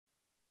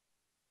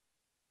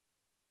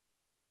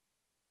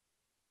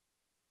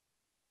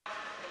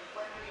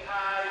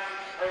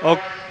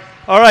Okay.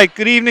 All right,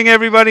 good evening,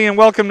 everybody, and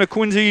welcome to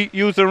Quincy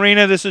Youth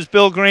Arena. This is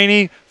Bill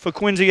Graney for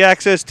Quincy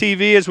Access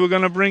TV as we're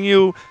going to bring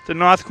you the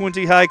North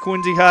Quincy High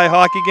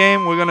hockey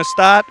game. We're going to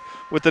start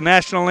with the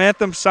national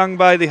anthem sung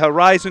by the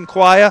Horizon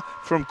Choir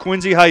from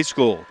Quincy High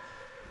School.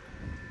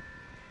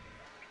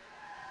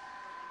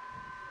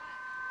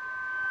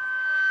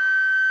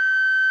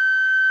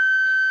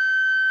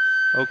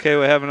 Okay,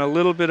 we're having a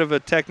little bit of a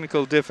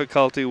technical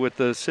difficulty with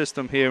the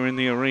system here in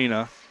the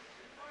arena.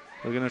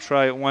 We're going to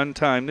try it one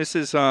time. This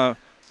is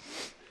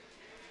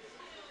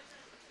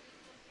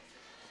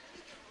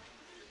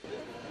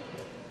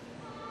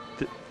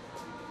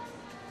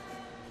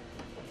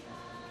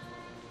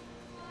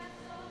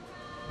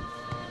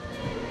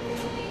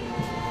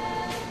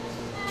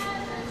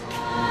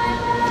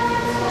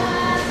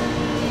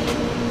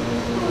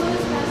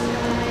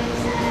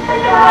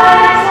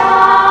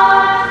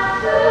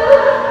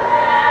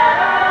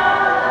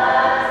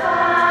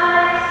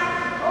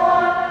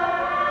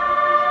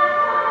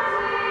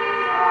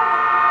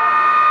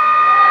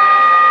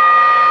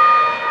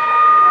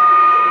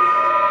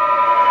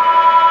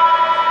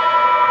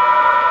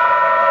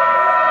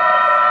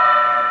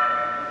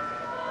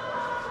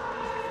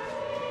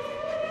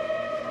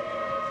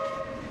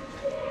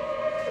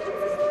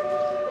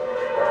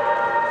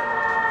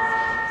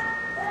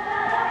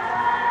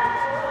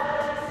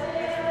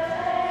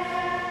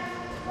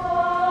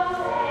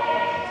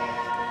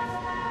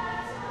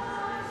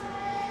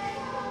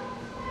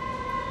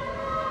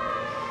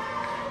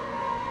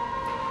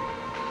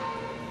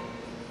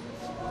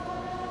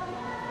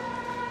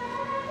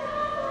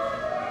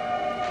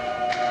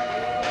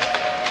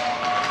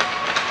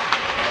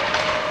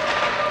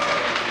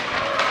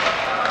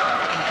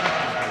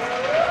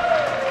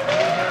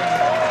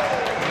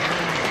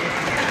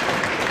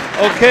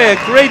okay,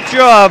 a great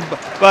job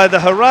by the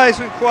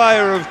Horizon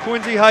Choir of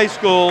Quincy High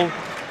School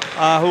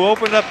who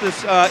opened up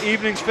this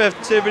evening's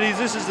festivities.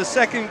 This is the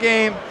second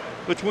game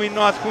between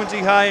North Quincy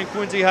High and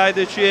Quincy High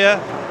this year.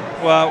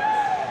 Well,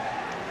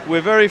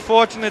 we're very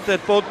fortunate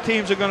that both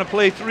teams are going to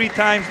play 3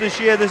 times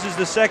this year. This is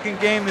the second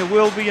game. There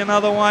will be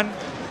another one.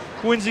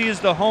 Quincy is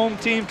the home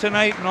team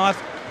tonight.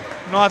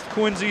 North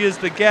Quincy is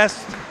the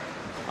guest.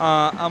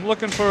 I'm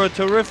looking for a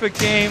terrific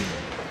game.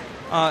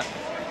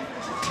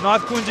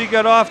 North Quincy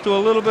got off to a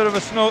little bit of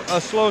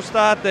a slow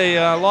start. They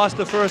lost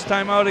the first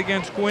time out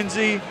against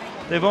Quincy.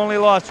 They've only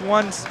lost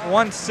once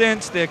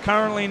since. They're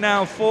currently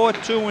now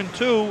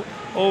 4-2-2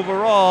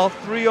 overall,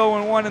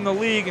 3-0-1 in the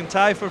league, and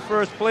tied for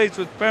first place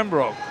with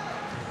Pembroke.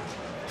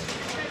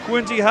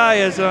 Quincy High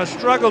has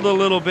struggled a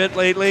little bit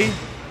lately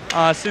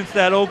since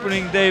that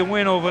opening day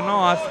win over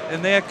North,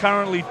 and they're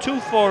currently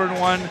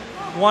 2-4-1,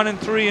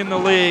 1-3 in the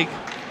league.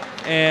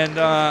 And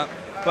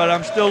but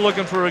I'm still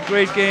looking for a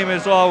great game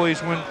as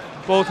always when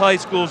both high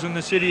schools in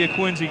the city of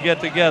Quincy get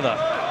together.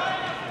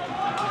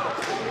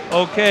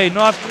 Okay,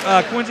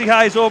 Quincy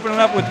High is opening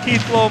up with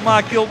Keith Lowe,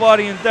 Mark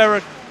Gilbody,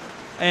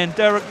 and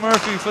Derek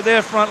Murphy for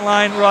their front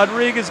line.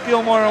 Rodriguez,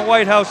 Gilmore, and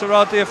Whitehouse are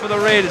out there for the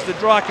Raiders. The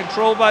draw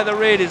controlled by the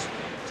Raiders,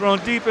 thrown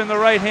deep in the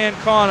right-hand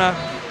corner,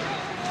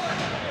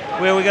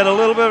 where we got a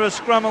little bit of a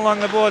scrum along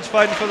the boards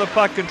fighting for the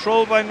puck,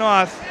 controlled by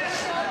North.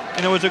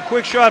 And it was a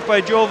quick shot by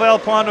Joe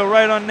Valpondo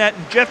right on net.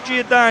 And Jeff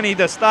Giordani,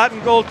 the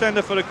starting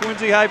goaltender for the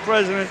Quincy High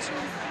Presidents,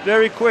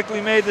 very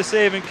quickly made the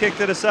save and kicked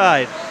it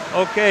aside.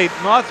 Okay,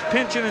 North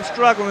pinching and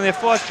struggling. They're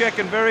force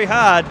checking very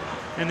hard,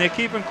 and they're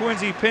keeping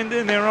Quincy pinned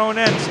in their own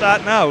end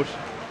starting out.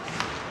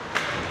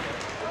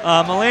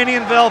 Mulaney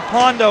and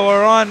Valpondo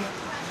are on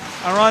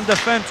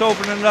defense,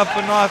 opening it up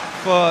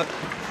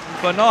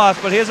for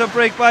North. But here's a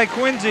break by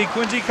Quincy.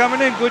 Quincy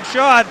coming in, good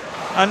shot.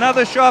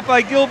 Another shot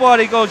by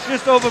Gilbody goes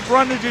just over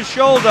Brundage's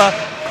shoulder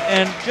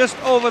and just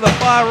over the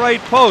far right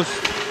post.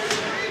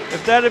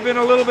 If that had been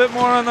a little bit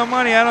more on the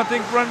money, I don't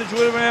think Brundage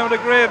would have been able to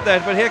grab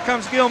that. But here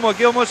comes Gilmore.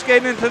 Gilmore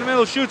skating into the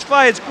middle, shoots,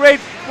 fires. Great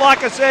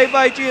blocker save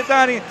by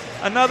Giordani.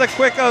 Another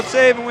quick out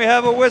save, and we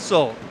have a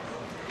whistle.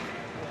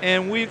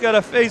 And we've got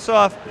a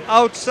face-off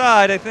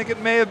outside. I think it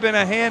may have been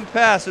a hand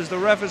pass as the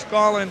ref is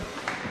calling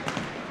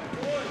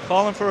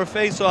for a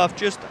face-off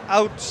just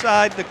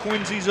outside the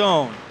Quincy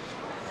zone.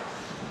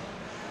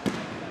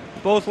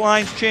 Both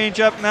lines change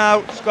up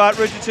now. Scott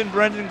Richardson,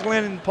 Brendan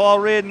Glynn, and Paul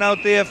Reardon out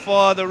there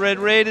for the Red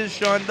Raiders.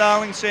 Sean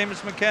Darling,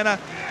 Seamus McKenna,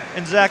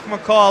 and Zach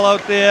McCall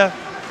out there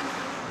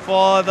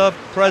for the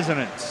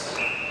Presidents.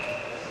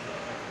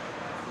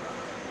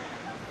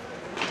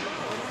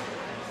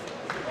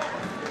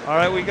 All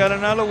right, we got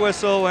another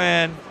whistle,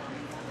 and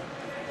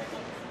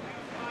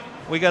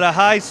we got a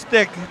high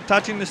stick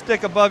touching the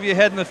stick above your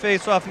head in the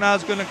face-off. Now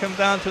it's going to come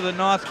down to the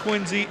North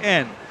Quincy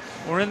end.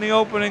 We're in the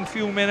opening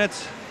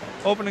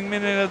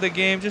minute of the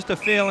game, just a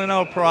feeling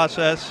out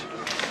process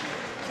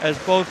as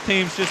both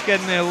teams just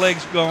getting their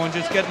legs going,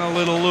 just getting a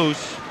little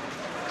loose.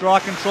 Draw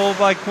controlled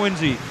by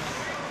Quincy.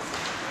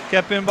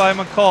 Kept in by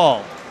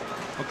McCall.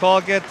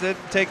 McCall gets it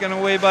taken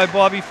away by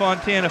Bobby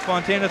Fontana.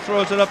 Fontana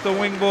throws it up the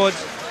wing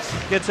boards,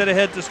 gets it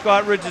ahead to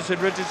Scott Richardson.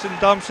 Richardson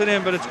dumps it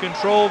in, but it's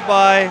controlled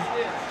by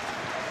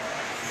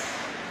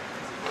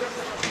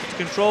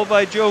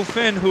Joe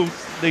Finn, who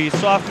the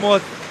sophomore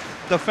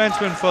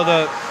defenseman for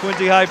the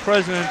Quincy High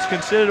Presidents,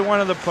 considered one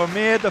of the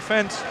premier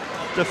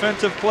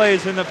defensive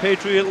players in the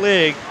Patriot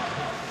League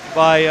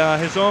by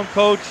his own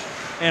coach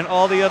and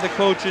all the other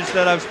coaches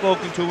that I've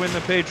spoken to in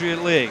the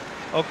Patriot League.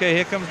 Okay,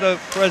 here comes the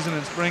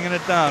Presidents bringing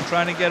it down,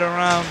 trying to get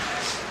around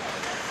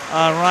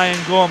Ryan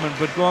Gorman,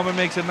 but Gorman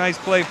makes a nice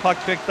play. Puck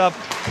picked up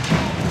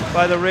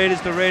by the Raiders.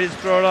 The Raiders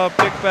throw it out,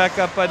 picked back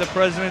up by the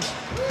Presidents.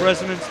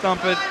 Presidents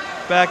dump it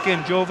back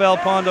in. Joe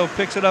Valpondo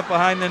picks it up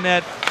behind the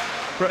net.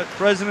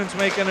 Presidents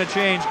making a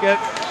change. Get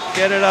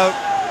it out.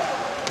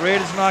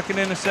 Raiders knocking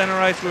in the center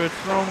ice where it's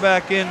thrown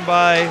back in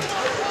by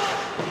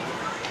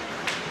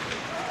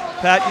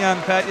Pat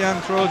Young. Pat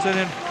Young throws it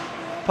in.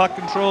 Puck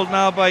controlled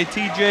now by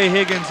TJ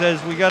Higgins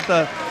as we got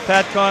the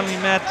Pat Conley,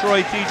 Matt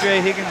Troy,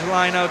 TJ Higgins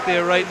line out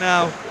there right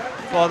now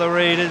for the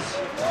Raiders.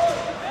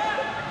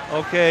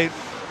 Okay,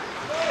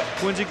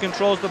 Quincy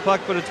controls the puck,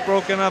 but it's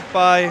broken up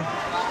by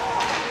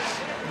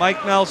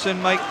Mike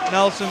Nelson. Mike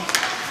Nelson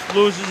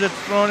loses it,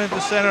 thrown into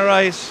center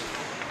ice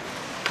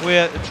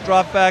where it's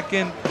dropped back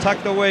in,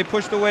 tucked away,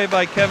 pushed away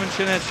by Kevin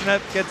Chenette.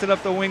 Chenette gets it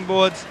up the wing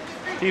boards.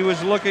 He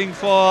was looking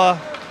for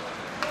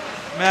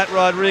Matt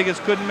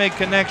Rodriguez, couldn't make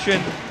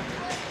connection.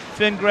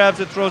 Finn grabs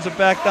it, throws it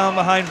back down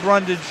behind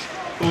Brundage,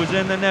 who was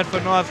in the net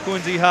for North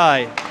Quincy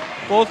High.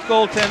 Both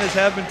goaltenders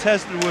have been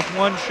tested with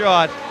one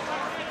shot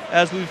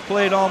as we've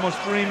played almost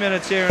 3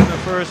 minutes here in the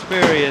first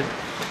period.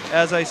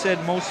 As I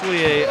said,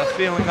 mostly a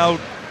feeling out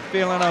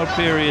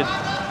period,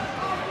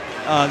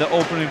 the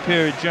opening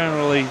period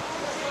generally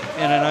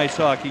in an ice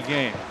hockey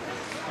game.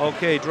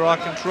 Okay, draw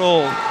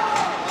control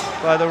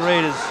by the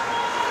Raiders.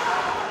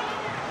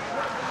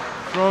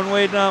 Thrown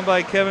way down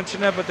by Kevin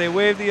Chenette, but they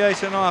wave the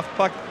icing off.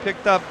 Puck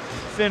picked up.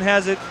 Finn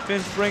has it.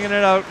 Finn's bringing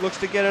it out. Looks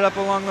to get it up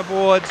along the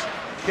boards.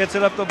 Gets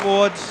it up the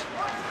boards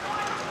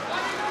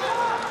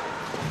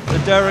to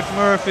Derek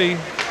Murphy.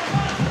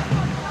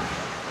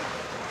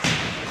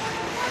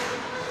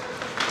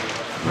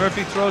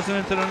 Murphy throws it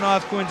into the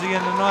North Quincy,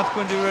 and the North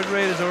Quincy Red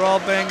Raiders are all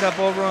banged up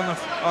over on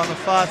the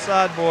far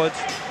side boards.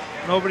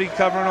 Nobody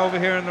covering over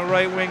here in the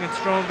right wing. It's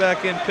thrown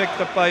back in,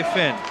 picked up by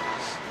Finn.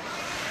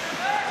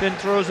 Finn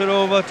throws it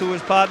over to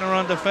his partner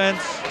on defense,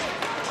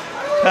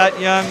 Pat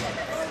Young.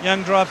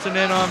 Young drops it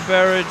in on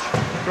Berridge.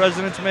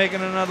 President's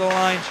making another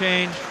line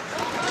change.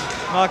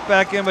 Knocked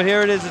back in, but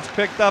here it is. It's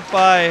picked up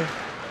by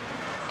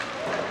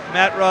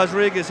Matt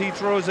Rodriguez. He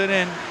throws it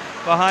in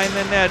behind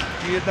the net.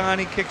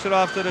 Giordani kicks it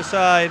off to the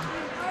side.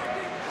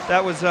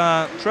 That was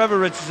Trevor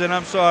Richardson,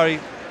 I'm sorry.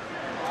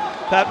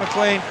 Pat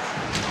McLean,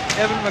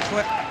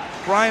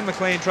 Brian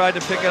McLean tried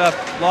to pick it up,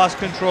 lost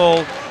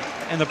control,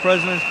 and the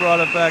Presidents brought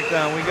it back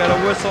down. We got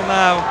a whistle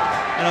now,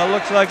 and it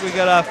looks like we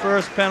got our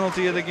first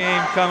penalty of the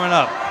game coming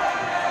up.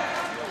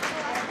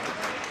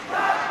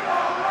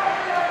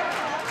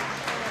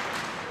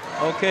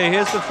 Okay,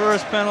 here's the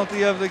first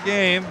penalty of the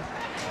game,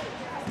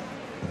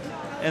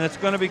 and it's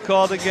going to be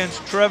called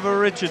against Trevor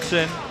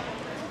Richardson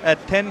at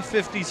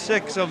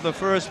 10:56 of the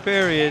first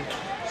period.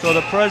 So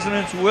the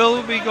Presidents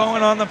will be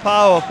going on the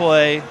power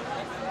play.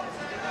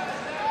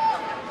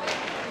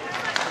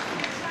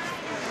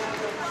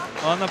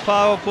 On the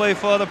power play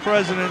for the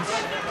Presidents.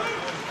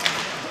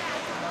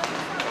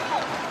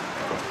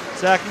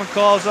 Zach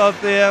McCall's out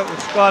there with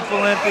Scott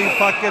Valenti.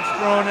 Puck gets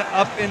thrown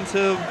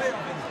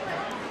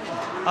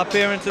up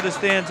here into the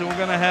stands, and we're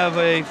going to have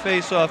a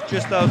face-off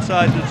just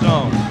outside the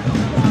zone.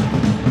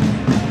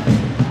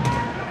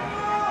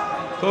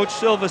 Coach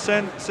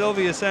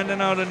Sylvia sending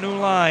out a new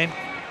line.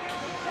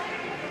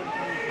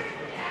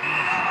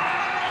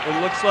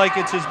 It looks like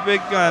it's his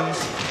big guns.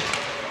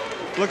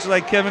 Looks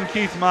like Kevin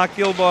Keith, Mark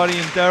Gilbody,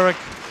 and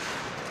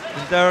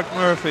Derek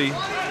Murphy.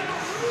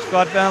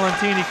 Scott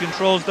Valentini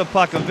controls the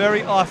puck. A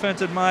very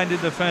offensive-minded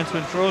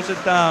defenseman throws it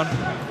down,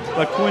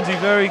 but Quincy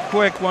very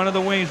quick, one of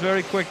the wings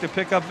very quick to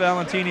pick up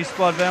Valentini's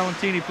spot.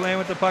 Valentini playing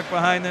with the puck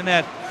behind the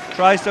net.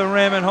 Tries to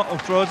ram it home,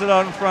 throws it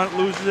out in front,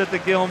 loses it to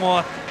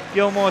Gilmore.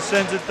 Gilmore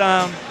sends it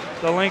down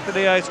the length of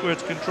the ice where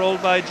it's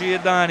controlled by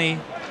Giordani.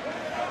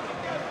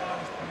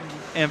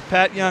 And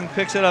Pat Young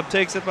picks it up,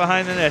 takes it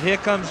behind the net. Here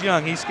comes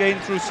Young. He's skating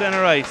through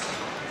center ice.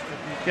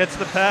 Gets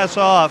the pass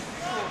off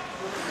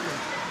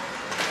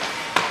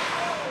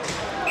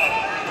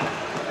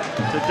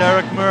to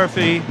Derek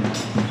Murphy.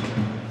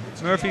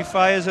 Murphy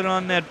fires it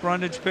on net.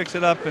 Brundage picks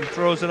it up and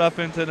throws it up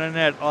into the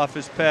net off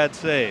his pad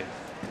save.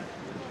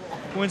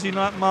 Quincy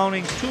not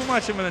mounting too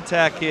much of an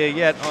attack here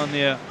yet on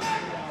their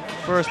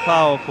first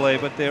power play,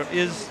 but there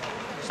is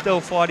still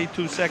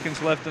 42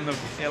 seconds left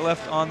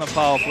on the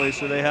power play,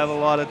 so they have a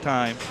lot of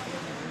time.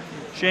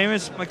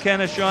 Seamus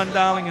McKenna, Sean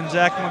Dowling, and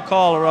Zach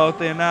McCall are out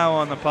there now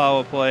on the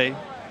power play.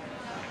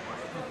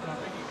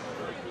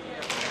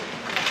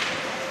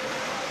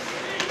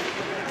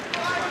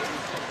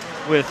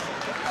 With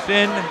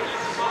Finn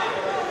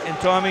and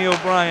Tommy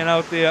O'Brien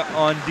out there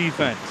on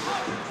defense.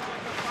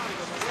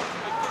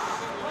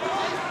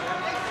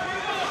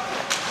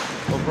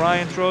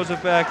 O'Brien throws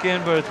it back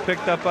in, but it's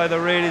picked up by the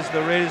Raiders.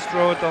 The Raiders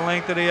throw it the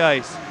length of the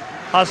ice.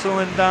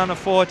 Hustling down the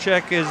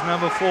forecheck is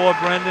number 4,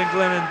 Brendan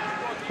Glennon.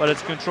 but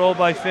it's controlled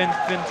by Finn.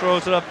 Finn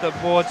throws it up the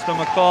boards to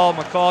McCall.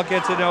 McCall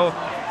gets it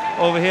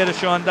over here to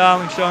Sean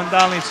Dowling. Sean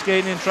Dowling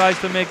skating in, tries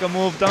to make a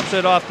move, dumps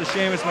it off to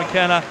Seamus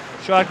McKenna.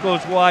 Shot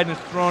goes wide and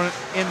is thrown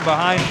in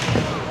behind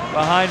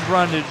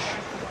Brundage.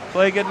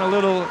 Play getting a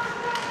little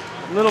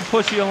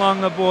pushy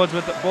along the boards,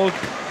 but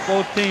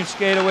both teams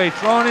skate away.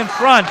 Thrown in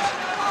front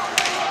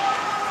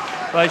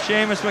by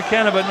Seamus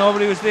McKenna, but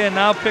nobody was there.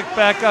 Now picked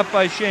back up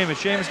by Seamus.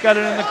 Seamus got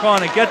it in the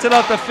corner, gets it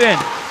out to Finn.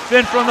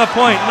 Finn from the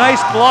point,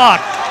 nice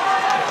block.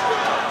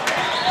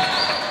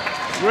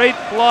 Great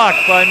block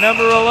by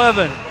number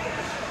 11.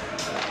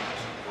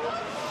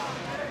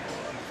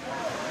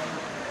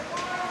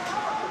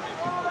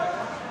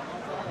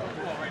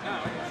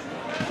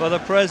 For the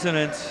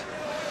Presidents,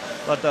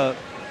 but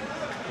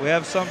we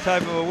have some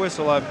type of a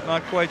whistle. I'm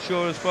not quite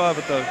sure as far,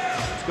 but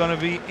it's going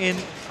to be in.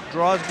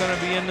 Draw's going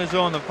to be in the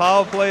zone. The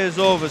power play is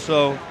over,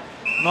 so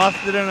North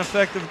did an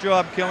effective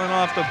job killing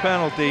off the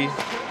penalty.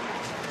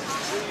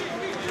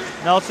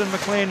 Nelson,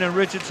 McLean, and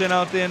Richardson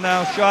out there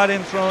now. Shot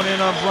in, thrown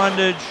in on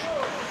Brundage.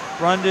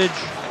 Brundage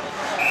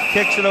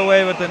kicks it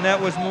away, but the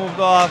net was moved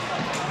off.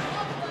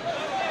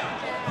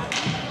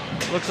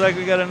 Looks like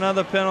we got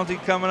another penalty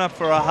coming up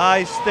for a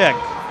high stick.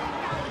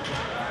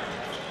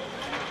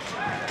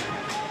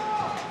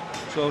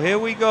 So here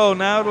we go.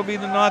 Now it'll be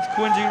the North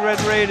Quincy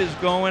Red Raiders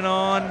going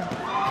on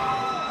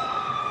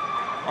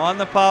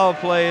the power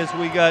play as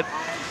we got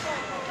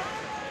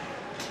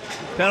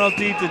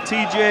penalty to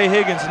TJ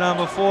Higgins,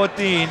 number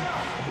 14,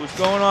 who's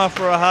going off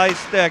for a high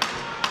stick.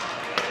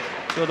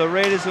 So the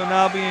Raiders will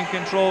now be in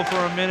control for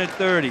a minute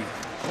 30.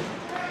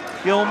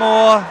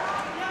 Gilmore,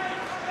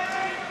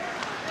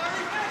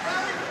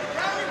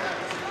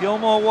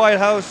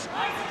 Whitehouse,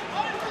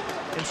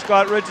 and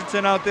Scott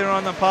Richardson out there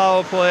on the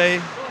power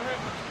play,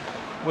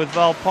 with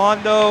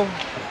Valpondo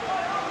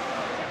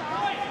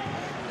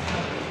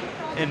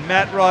and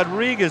Matt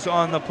Rodriguez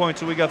on the point.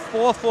 So we got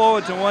 4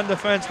 forwards and 1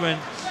 defenseman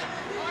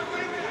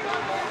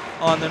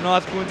on the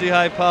North Quincy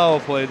High power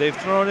play. They've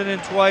thrown it in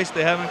twice.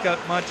 They haven't got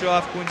much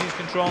off. Quincy's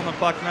controlling the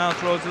puck now,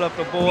 throws it up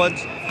the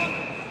boards,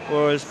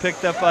 or is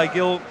picked up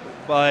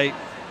by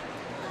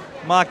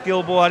Mark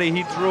Gilbody.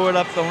 He threw it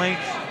up the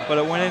length, but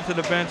it went into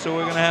the bench, so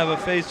we're going to have a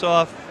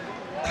face-off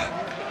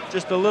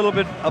just a little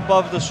bit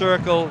above the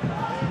circle.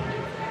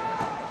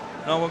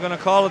 No, we're going to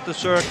call it the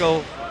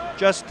circle,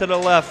 just to the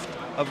left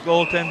of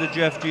goaltender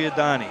Jeff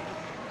Giordani.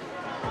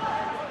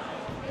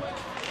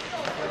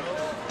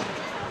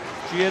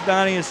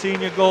 Giordani, a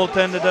senior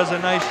goaltender, does a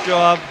nice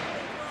job.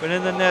 Been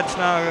in the nets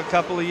now a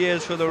couple of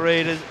years for the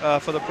Raiders,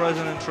 for the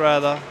Presidents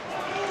rather.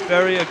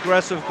 Very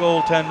aggressive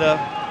goaltender,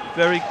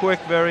 very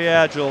quick, very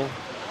agile.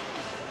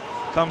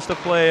 Comes to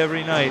play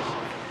every night.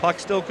 Puck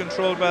still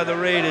controlled by the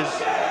Raiders.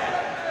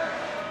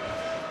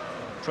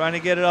 Trying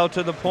to get it out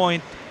to the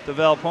point to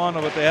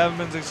Valpondo, but they haven't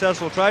been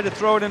successful. Tried to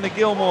throw it into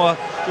Gilmore,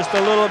 just a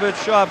little bit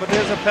short, but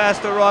there's a pass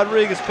to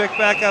Rodriguez, picked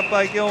back up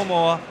by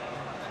Gilmore.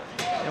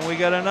 And we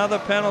got another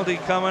penalty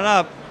coming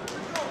up.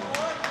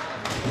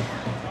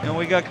 And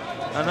we got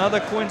another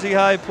Quincy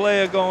High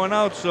player going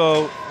out,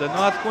 so the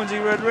North Quincy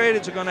Red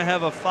Raiders are going to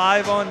have a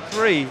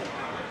 5-on-3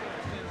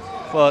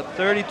 for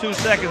 32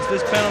 seconds.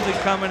 This penalty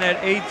coming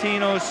at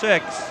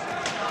 18:06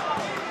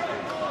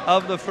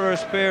 of the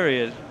first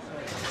period.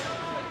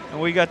 And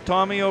we got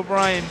Tommy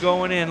O'Brien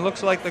going in.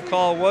 Looks like the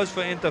call was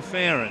for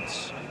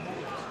interference.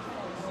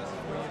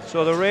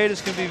 So the Raiders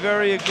can be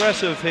very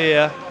aggressive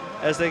here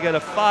as they get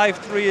a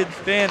 5-3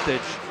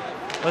 advantage.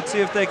 Let's see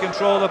if they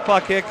control the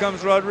puck. Here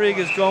comes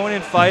Rodriguez going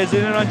in, fires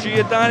it in on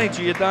Giordani.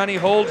 Giordani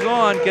holds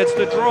on, gets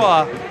the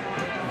draw.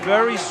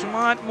 Very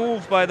smart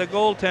move by the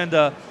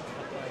goaltender,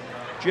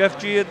 Jeff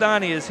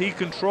Giordani, as he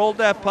controlled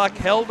that puck,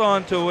 held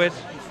on to it,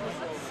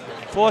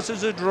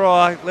 forces a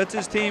draw, lets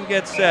his team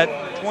get set.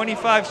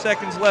 25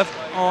 seconds left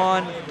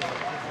on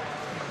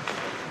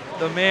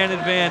the man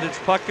advantage.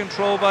 Puck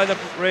control by the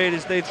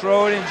Raiders. They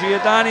throw it in.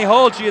 Giordani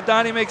holds.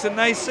 Giordani makes a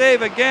nice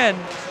save again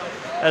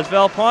as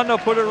Valpondo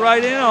put it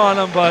right in on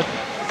him, but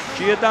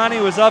Giordani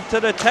was up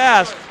to the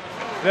task.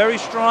 Very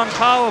strong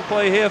power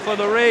play here for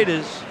the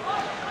Raiders.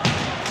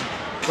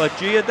 But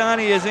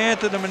Giordani has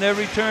answered them in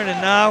every turn, and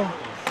now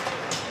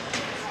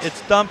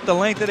it's dumped the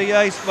length of the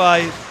ice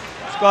by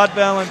Scott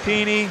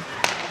Valentini.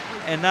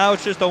 And now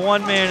it's just a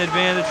one-man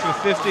advantage for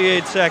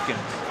 58 seconds.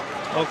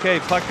 Okay,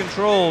 puck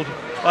controlled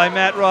by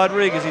Matt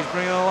Rodriguez. He's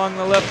bringing it along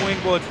the left wing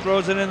boards,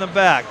 throws it in the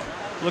back.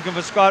 Looking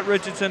for Scott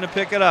Richardson to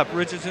pick it up.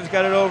 Richardson's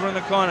got it over in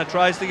the corner,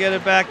 tries to get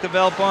it back to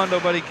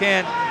Valpondo, but he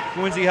can't.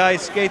 Quincy High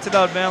skates it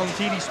out.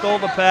 Valentini stole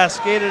the pass,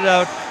 skated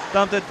out,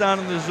 dumped it down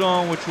in the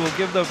zone, which will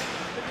give the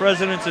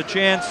Presidents a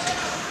chance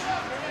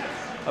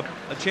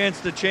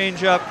to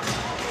change up.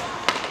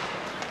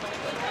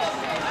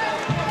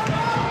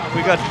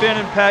 We got Finn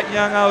and Pat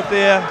Young out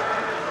there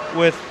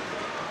with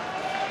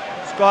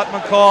Scott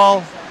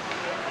McCall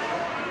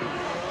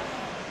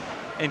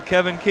and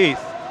Kevin Keith.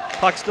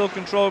 Puck still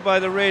controlled by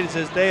the Raiders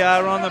as they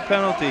are on the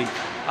penalty,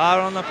 are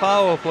on the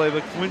power play,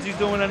 but Quincy's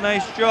doing a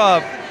nice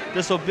job.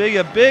 This will be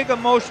a big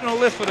emotional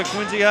lift for the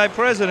Quincy High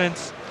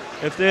Presidents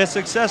if they're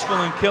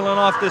successful in killing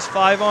off this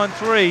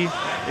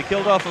 5-on-3. They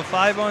killed off a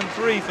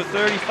 5-on-3 for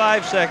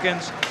 35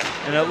 seconds.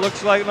 And it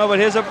looks like, no, but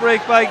here's a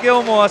break by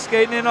Gilmore,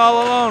 skating in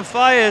all alone,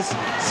 fires,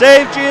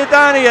 save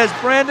Giordani as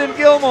Brandon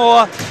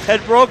Gilmore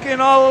had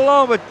broken all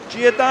alone, but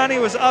Giordani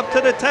was up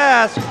to the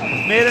task,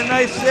 made a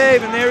nice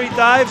save, and there he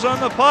dives on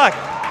the puck.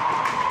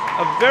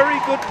 A very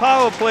good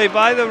power play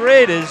by the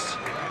Raiders,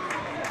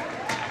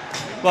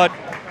 but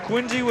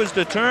Quincy was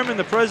determined,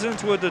 the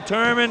Presidents were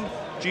determined,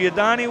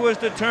 Giordani was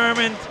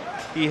determined,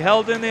 he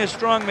held in there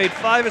strong, made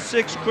 5 or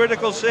 6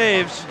 critical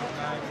saves.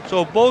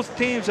 So both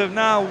teams have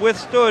now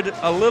withstood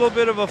a little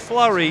bit of a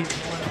flurry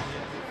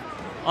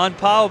on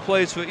power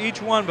plays for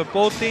each one, but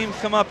both teams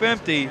come up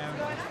empty.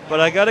 But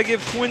I got to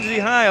give Quincy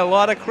High a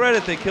lot of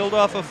credit. They killed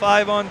off a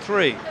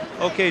 5-on-3.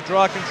 Okay,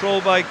 draw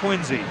control by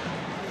Quincy.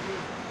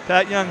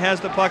 Pat Young has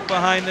the puck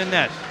behind the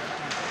net.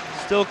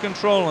 Still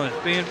controlling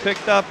it, being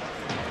picked up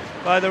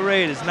by the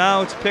Raiders.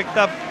 Now it's picked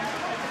up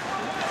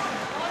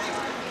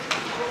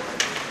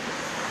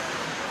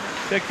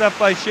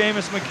by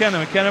Seamus McKenna.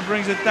 McKenna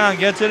brings it down,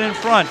 gets it in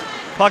front.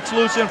 Puck's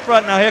loose in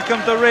front. Now here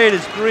comes the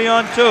Raiders,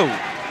 3-on-2.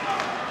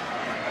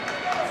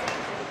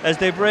 As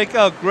they break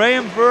out,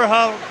 Graham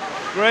Verhal,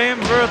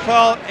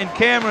 and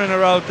Cameron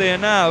are out there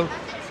now.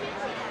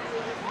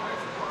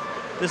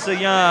 This is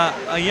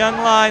a young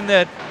line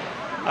that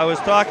I was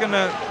talking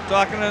to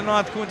the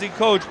North Quincy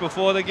coach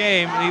before the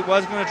game. He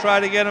was going to try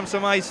to get him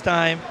some ice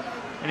time,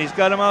 and he's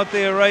got him out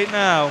there right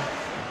now.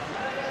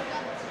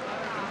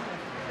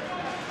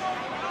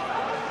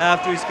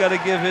 After he's got to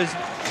give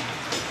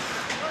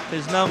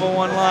his number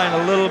 1 line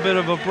a little bit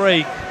of a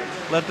break,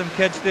 let them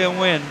catch their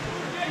wind.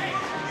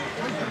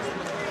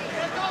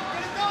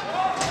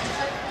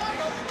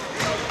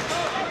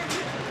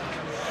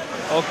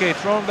 Okay,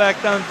 thrown back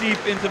down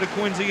deep into the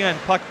Quincy end.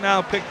 Puck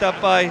now picked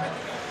up by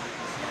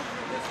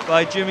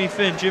Jimmy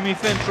Finn. Jimmy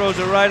Finn throws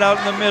it right out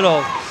in the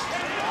middle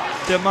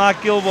to Mark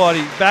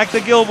Gilbody. Back to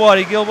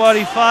Gilbody.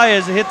 Gilbody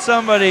fires, hit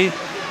somebody,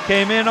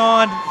 came in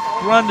on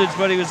Brundage,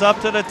 but he was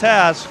up to the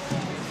task.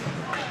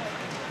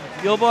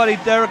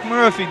 Gilbody, Derek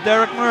Murphy.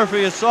 Derek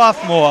Murphy, a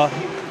sophomore,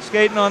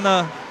 skating on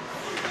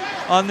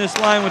this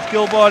line with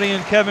Gilbody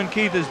and Kevin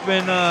Keith, has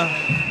been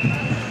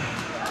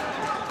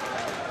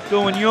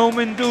doing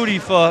yeoman duty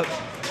for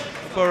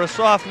a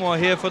sophomore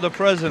here for the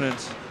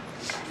Presidents.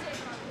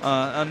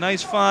 A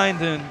nice find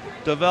and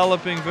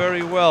developing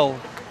very well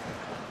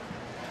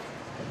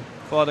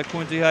for the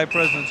Quincy High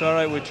Presidents. All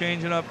right, we're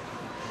changing up.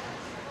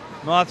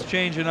 North's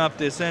changing up.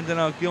 They're sending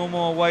out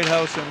Gilmore,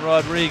 Whitehouse, and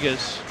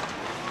Rodriguez.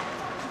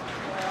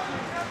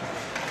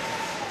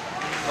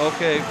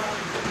 Okay,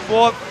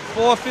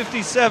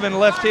 4:57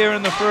 left here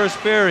in the first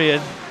period.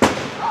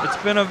 It's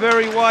been a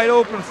very wide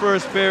open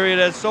first period,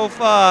 as so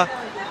far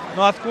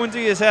North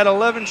Quincy has had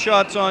 11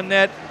 shots on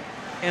net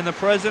and the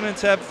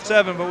Presidents have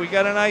 7, but we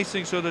got an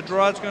icing, so the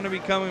draw's going to be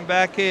coming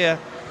back here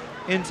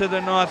into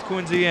the North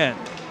Quincy end.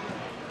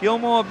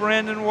 Gilmore,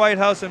 Brandon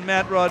Whitehouse, and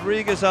Matt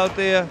Rodriguez out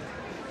there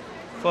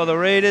for the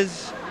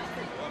Raiders.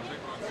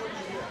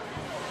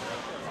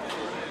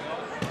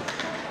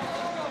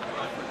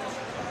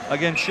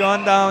 Again,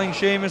 Sean Dowling,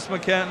 Seamus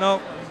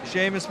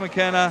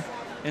McKenna,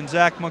 and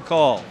Zach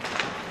McCall.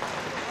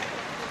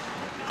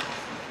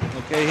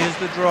 Okay, here's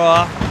the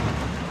draw.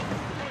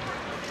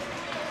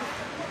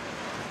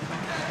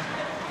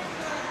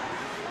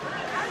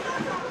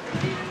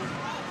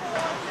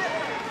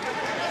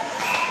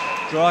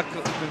 Draw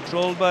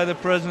controlled by the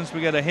Presidents.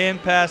 We got a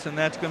hand pass, and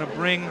that's going to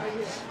bring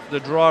the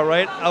draw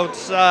right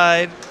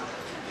outside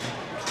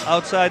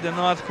the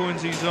North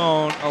Quincy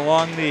zone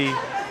along the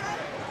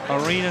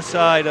arena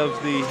side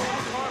of the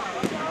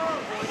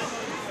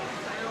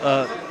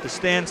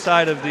stand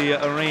side of the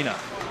arena.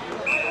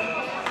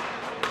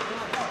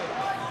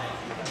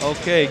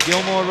 Okay,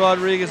 Gilmore,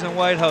 Rodriguez, and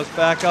Whitehouse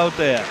back out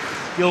there.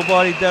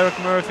 Gilbody, Derek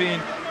Murphy,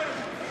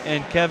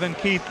 and Kevin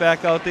Keith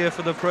back out there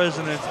for the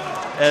Presidents,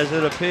 as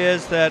it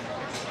appears that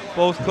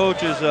both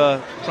coaches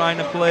are trying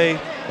to play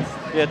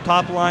their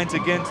top lines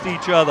against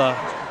each other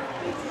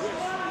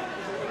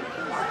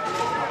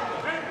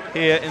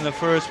here in the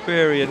first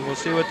period. We'll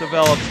see what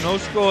develops. No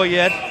score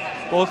yet.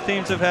 Both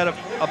teams have had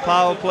a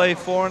power play,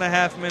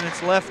 4.5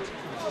 minutes left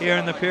here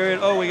in the period.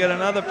 Oh, we got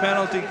another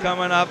penalty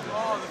coming up.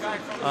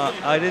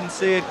 I didn't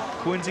see it.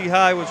 Quincy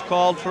High was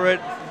called for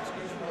it.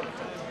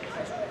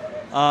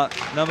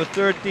 Number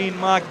 13,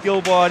 Mark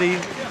Gilbody,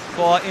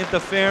 for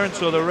interference.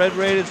 So the Red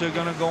Raiders are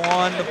going to go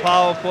on the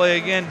power play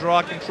again.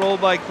 Draw control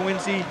by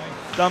Quincy.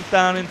 Dumped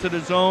down into the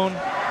zone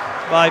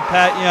by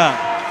Pat Young.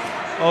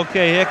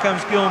 Okay, here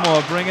comes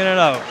Gilmore bringing it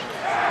out.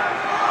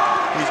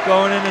 He's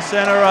going into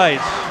center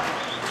ice.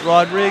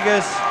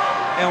 Rodriguez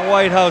and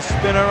Whitehouse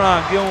spin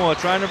around. Gilmore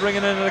trying to bring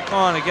it into the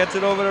corner. Gets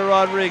it over to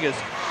Rodriguez.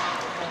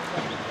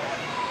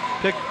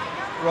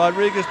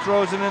 Rodriguez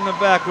throws it in the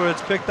back where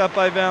it's picked up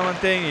by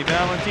Valentini.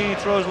 Valentini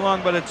throws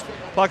long, but it's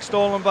puck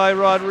stolen by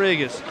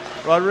Rodriguez.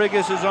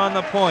 Rodriguez is on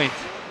the point.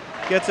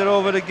 Gets it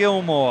over to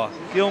Gilmore.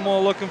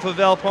 Gilmore looking for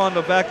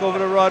Valpondo. Back over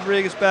to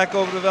Rodriguez, back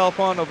over to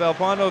Valpondo.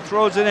 Valpondo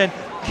throws it in.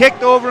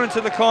 Kicked over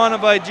into the corner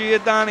by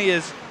Giordani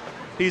as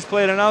He's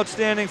played an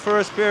outstanding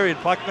first period.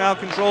 Puck now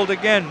controlled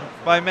again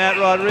by Matt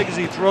Rodriguez.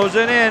 He throws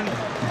it in,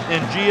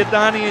 and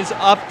Giordani is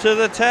up to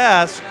the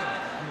task.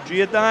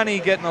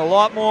 Giordani getting a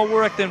lot more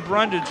work than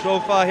Brundage so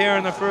far here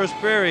in the first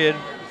period,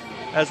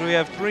 as we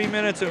have 3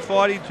 minutes and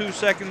 42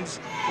 seconds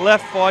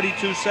left,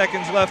 42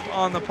 seconds left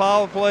on the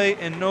power play,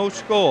 and no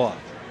score.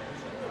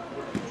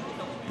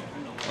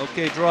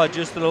 Okay, draw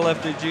just to the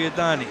left of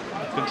Giordani.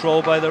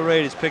 Controlled by the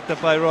Raiders, picked up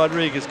by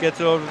Rodriguez, gets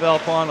it over to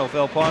Valpondo.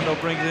 Valpondo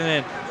brings it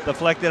in,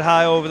 deflected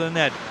high over the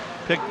net.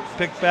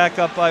 Picked back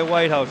up by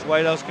Whitehouse.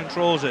 Whitehouse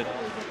controls it,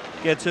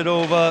 gets it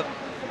over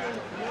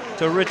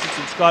to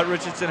Richardson. Scott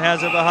Richardson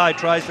has it behind,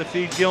 tries to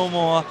feed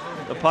Gilmore.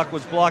 The puck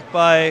was blocked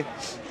by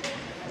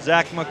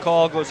Zach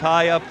McCall, goes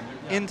high up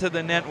into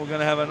the net. We're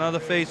gonna have another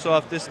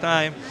face-off, this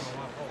time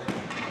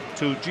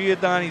to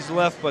Giordani's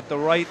left, but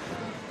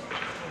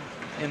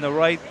in the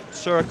right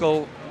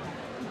circle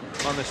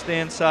on the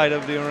stand side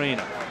of the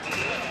arena.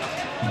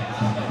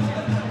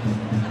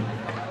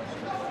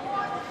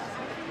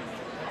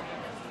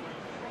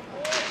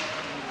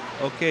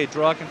 Okay,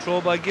 draw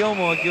control by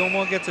Gilmore.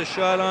 Gilmore gets a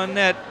shot on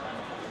net,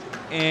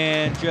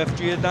 and Jeff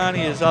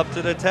Giordani is up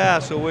to the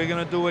task, so we're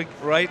gonna do it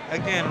right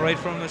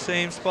from the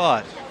same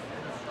spot.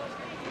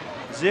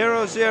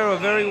 0-0,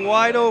 very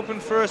wide open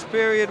first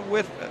period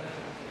with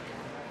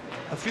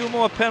a few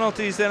more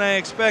penalties than I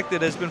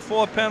expected. There's been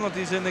 4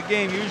 penalties in the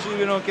game. Usually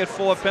we don't get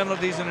 4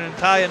 penalties in an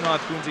entire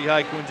North Quincy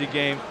High Quincy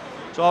game.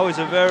 It's always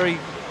a very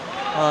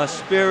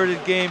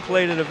spirited game,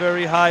 played at a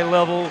very high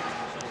level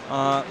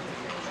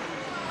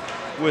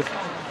with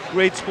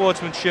great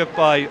sportsmanship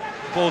by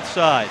both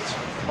sides.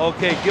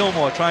 Okay,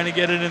 Gilmore trying to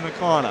get it in the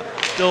corner,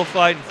 still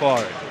fighting for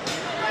it.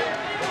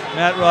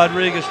 Matt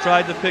Rodriguez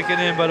tried to pick it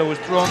in, but it was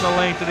thrown the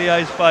length of the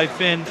ice by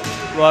Finn.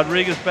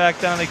 Rodriguez back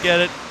down to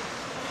get it.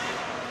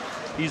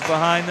 He's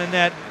behind the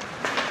net.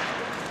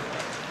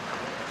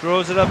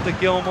 Throws it up to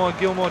Gilmore.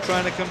 Gilmore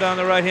trying to come down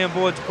the right-hand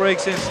boards,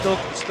 breaks in,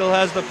 still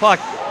has the puck.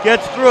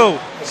 Gets through,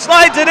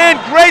 slides it in.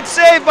 Great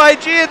save by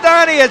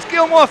Giordani as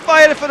Gilmore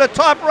fired it for the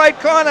top right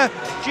corner.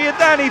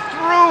 Giordani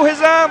threw his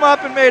arm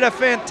up and made a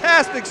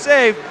fantastic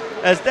save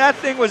as that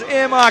thing was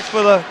earmarked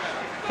for the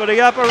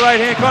upper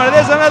right-hand corner.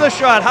 There's another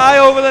shot high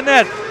over the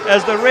net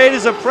as the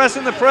Raiders are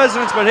pressing the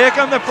Presidents, but here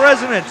come the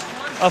Presidents.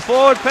 A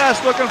forward pass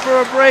looking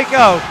for a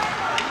breakout.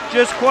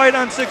 Just quite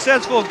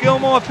unsuccessful.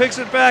 Gilmore picks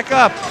it back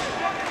up.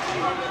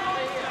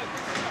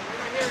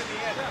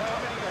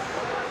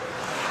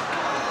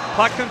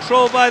 Puck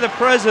controlled by the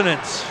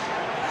Presidents.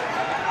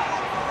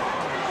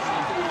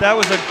 That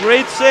was a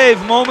great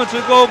save moments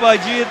ago by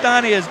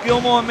Giordani as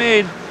Gilmore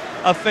made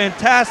a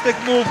fantastic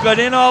move, got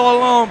in all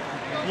alone,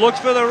 looks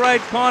for the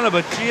right corner,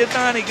 but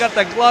Giordani got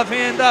the glove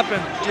hand up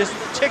and just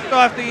ticked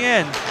off the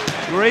end.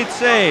 Great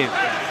save.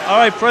 All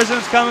right,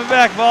 President's coming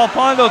back.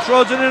 Valpondo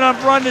throws it in on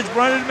Brundage.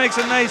 Brundage makes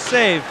a nice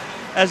save.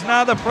 As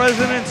now the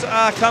Presidents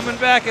are coming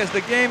back as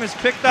the game is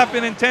picked up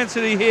in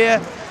intensity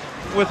here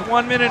with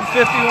 1 minute and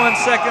 51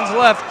 seconds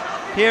left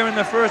here in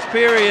the first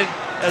period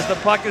as the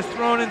puck is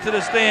thrown into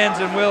the stands,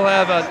 and we'll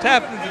have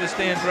tapped into the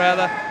stands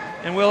rather,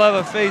 and we'll have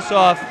a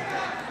face-off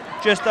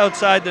just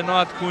outside the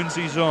North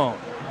Quincy zone.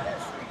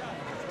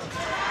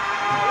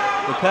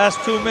 The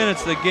past 2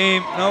 minutes, the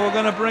game. Now we're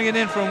going to bring it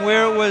in from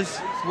where it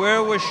was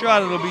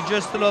shot. It'll be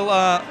just to the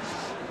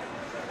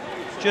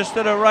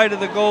right of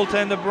the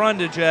goaltender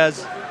Brundage.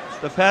 As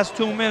the past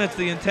 2 minutes,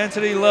 the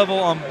intensity level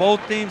on both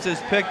teams is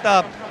picked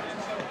up,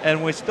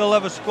 and we still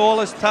have a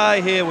scoreless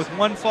tie here with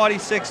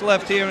 1:46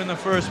 left here in the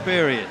first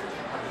period.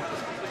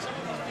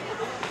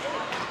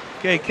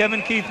 Okay,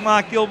 Kevin Keith,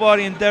 Mark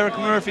Gilbarty, and Derek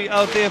Murphy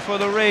out there for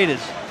the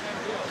Raiders.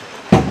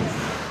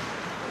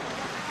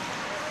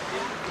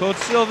 Coach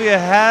Sylvia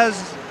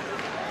has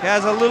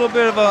a little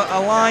bit of a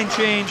line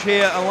change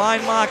here, a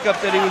line markup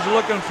that he was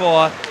looking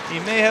for.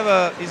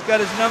 He's got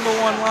his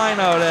 #1 line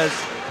out as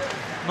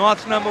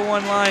North's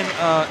 #1 line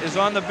is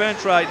on the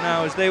bench right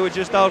now as they were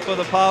just out for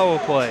the power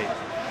play.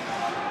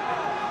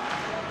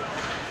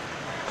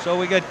 So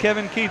we got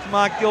Kevin Keith,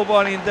 Mark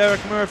Gilbarty, and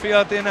Derek Murphy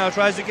out there now.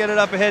 Tries to get it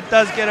up ahead,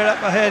 does get it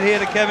up ahead here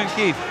to Kevin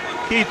Keith.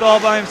 Keith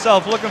all by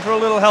himself, looking for a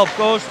little help,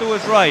 goes to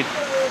his right.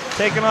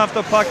 Taken off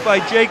the puck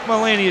by Jake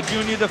Mulaney, a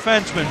junior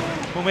defenseman,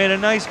 who made a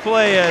nice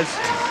play as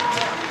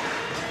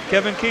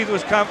Kevin Keith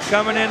was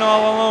coming in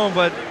all alone,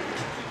 but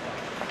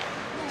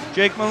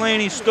Jake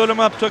Mulaney stood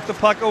him up, took the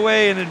puck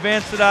away, and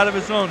advanced it out of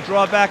his zone.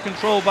 Draw back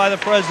control by the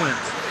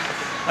Presidents.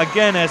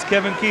 Again, as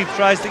Kevin Keith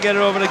tries to get it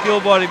over to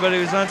Gilbarty, but he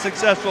was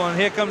unsuccessful, and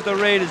here comes the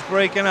Raiders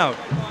breaking out.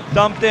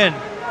 Dumped in.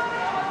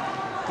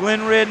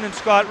 Glenn Reardon and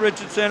Scott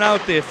Richardson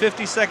out there.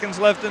 50 seconds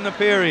left in the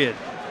period.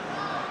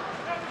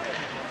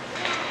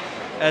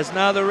 As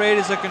now the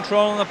Raiders are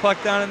controlling the puck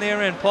down in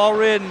their end. Paul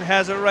Reardon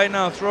has it right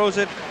now, throws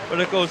it, but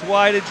it goes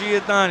wide to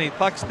Giordani.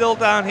 Puck still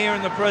down here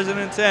in the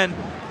President's end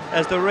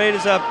as the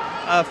Raiders are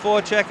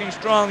forechecking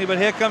strongly, but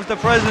here comes the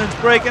Presidents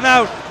breaking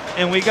out,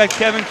 and we got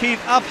Kevin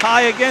Keith up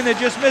high again. They're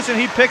just missing.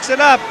 He picks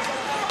it up,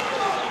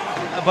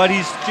 but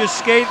he's just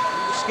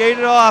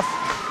skated off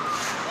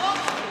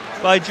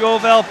by Joe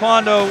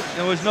Valpondo.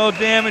 There was no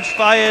damage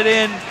fired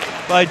in,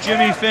 by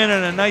Jimmy Finn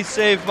and a nice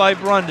save by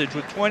Brundage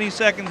with 20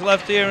 seconds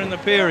left here in the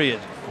period.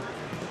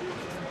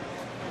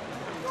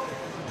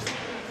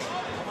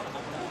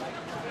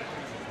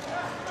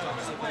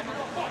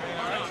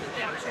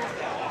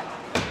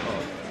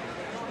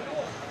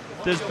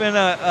 There's been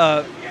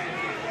a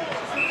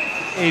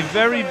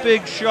very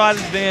big shot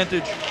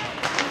advantage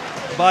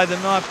by the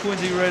North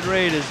Quincy Red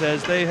Raiders,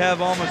 as they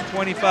have almost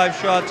 25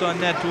 shots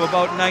on net to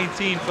about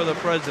 19 for the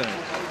Presidents.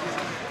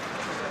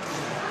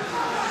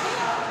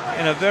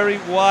 In a very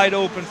wide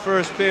open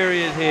first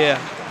period here.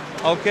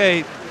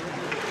 Okay,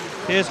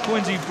 here's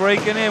Quincy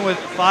breaking in with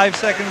 5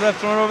 seconds left,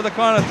 thrown over the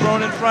corner,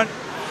 thrown in front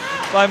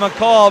by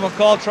McCall.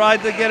 McCall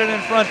tried to get it in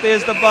front.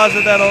 There's the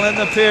buzzer that'll end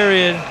the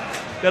period.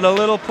 Got a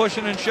little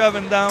pushing and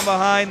shoving down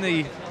behind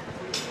the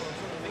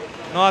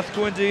North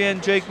Quincy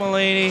and Jake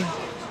Mullaney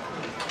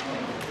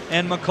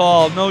and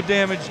McCall. No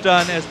damage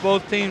done as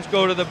both teams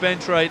go to the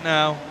bench right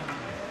now.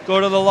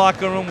 Go to the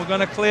locker room. We're going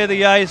to clear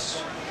the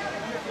ice.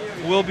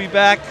 We'll be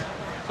back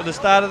for the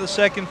start of the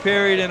second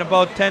period in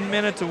about 10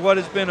 minutes of what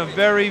has been a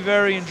very,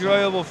 very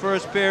enjoyable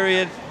first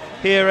period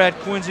here at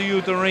Quincy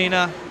Youth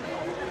Arena.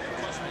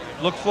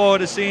 Look forward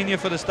to seeing you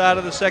for the start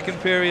of the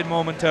second period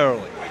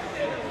momentarily.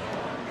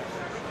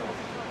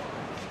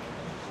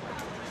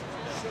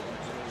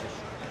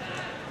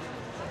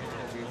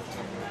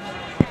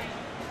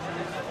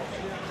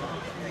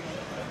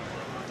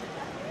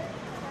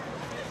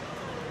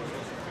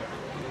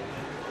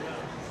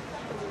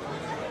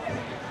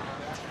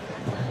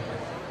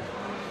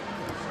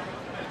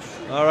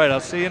 All right, I'll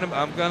see you in a,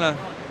 I'm gonna.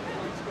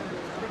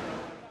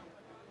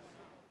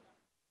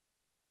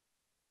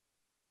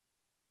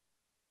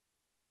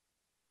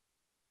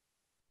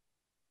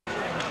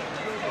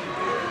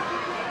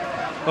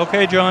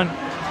 Okay, John.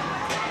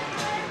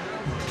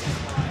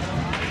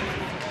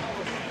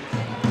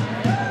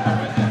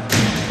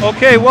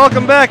 Okay,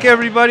 welcome back,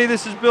 everybody.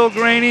 This is Bill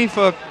Graney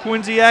for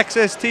Quincy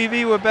Access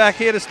TV. We're back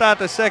here to start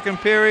the second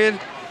period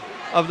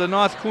of the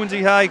North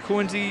Quincy High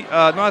Quincy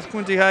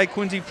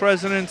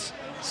Presidents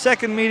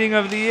second meeting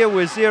of the year.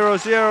 We're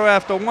 0-0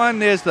 after one.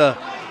 There's the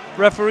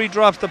referee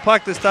drops the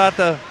puck to start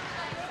the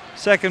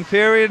second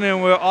period,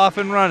 and we're off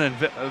and running.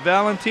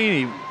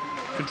 Valentini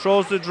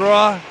controls the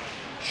draw.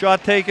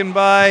 Shot taken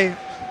by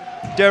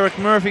Derek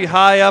Murphy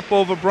high up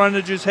over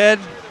Brundage's head.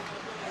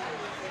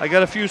 I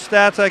got a few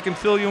stats I can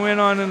fill you in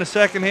on in a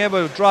second here,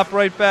 but drop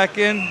right back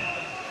in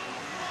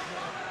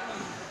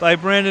by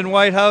Brandon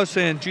Whitehouse,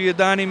 and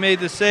Giordani made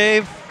the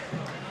save.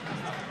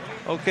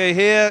 Okay,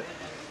 here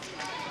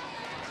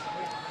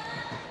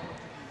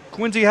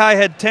Quincy High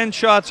had 10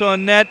 shots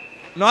on net.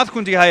 North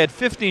Quincy High had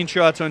 15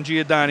 shots on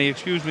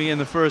Giordani, in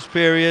the first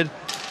period.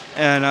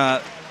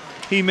 And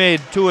he made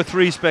 2 or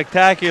 3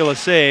 spectacular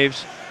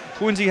saves.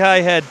 Quincy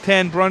High had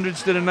 10.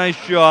 Brundage did a nice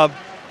job.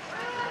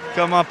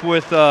 Come up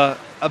with a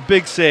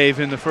big save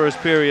in the first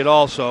period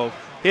also.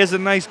 Here's a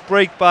nice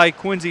break by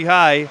Quincy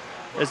High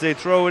as they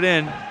throw it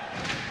in.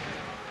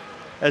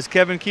 As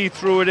Kevin Keith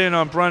threw it in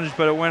on Brundage,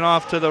 but it went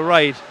off to the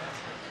right.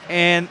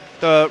 And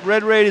the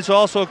Red Raiders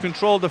also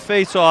controlled the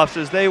face-offs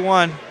as they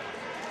won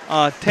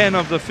 10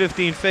 of the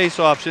 15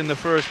 face-offs in the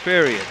first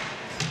period.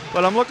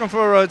 But I'm looking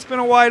for, it's been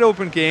a wide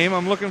open game.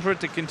 I'm looking for it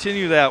to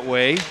continue that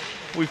way.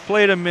 We've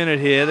played a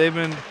minute here. They've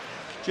been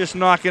just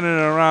knocking it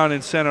around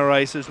in center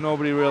ice as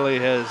nobody really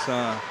has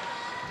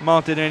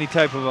mounted any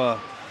type of a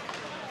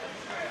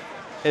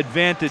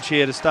advantage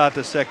here to start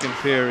the second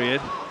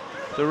period.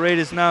 The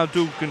Raiders now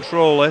do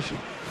control it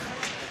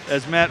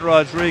as Matt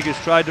Rodriguez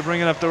tried to bring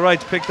it up the right,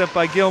 picked up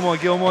by Gilmore.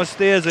 Gilmore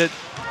steers it.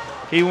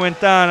 He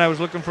went down. I was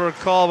looking for a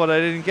call, but I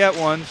didn't get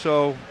one,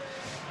 so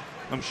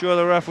I'm sure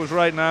the ref was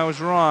right and I was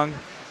wrong.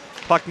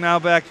 Puck now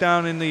back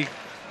down in the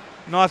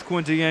North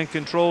Quincy end,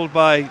 controlled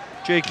by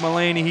Jake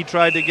Mullaney. He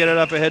tried to get it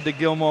up ahead to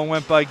Gilmore,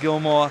 went by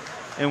Gilmore,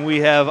 and we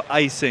have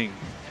icing.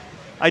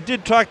 I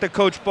did talk to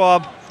Coach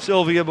Bob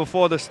Sylvia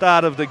before the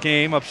start of the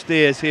game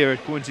upstairs here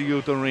at Quincy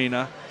Youth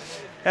Arena.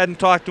 Hadn't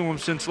talked to him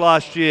since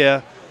last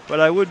year, but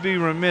I would be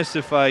remiss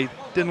if I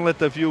didn't let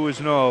the viewers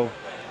know.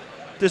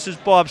 This is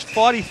Bob's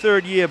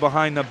 43rd year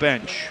behind the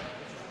bench,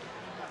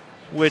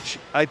 which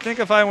I think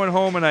if I went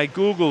home and I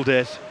Googled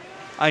it,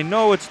 I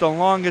know it's the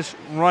longest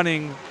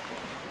running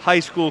high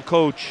school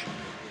coach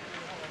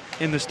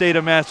in the state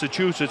of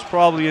Massachusetts,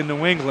 probably in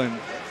New England,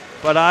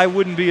 but I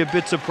wouldn't be a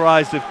bit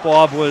surprised if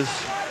Bob was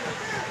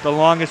the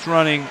longest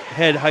running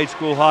head high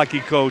school hockey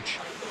coach,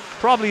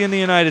 probably in the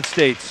United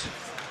States.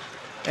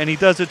 And he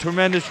does a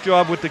tremendous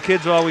job with the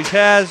kids, always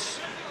has,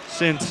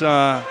 since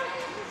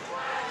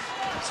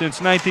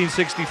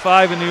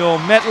 1965 in the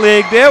old Met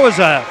League. There was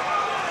a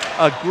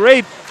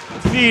great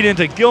feed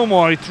into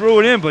Gilmore. He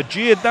threw it in, but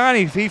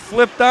Giordani, he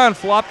flipped on,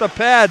 flopped the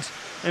pads,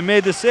 and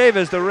made the save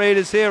as the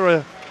Raiders here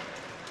are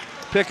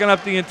picking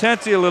up the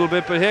intensity a little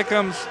bit. But here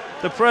comes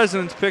the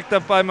Presidents, picked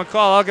up by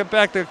McCall. I'll get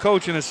back to the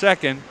coach in a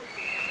second.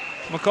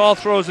 McCall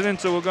throws it in,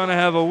 so we're going to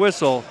have a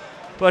whistle.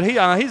 But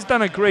he's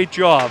done a great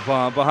job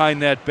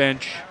behind that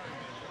bench.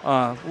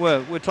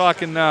 We're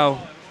talking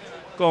now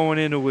going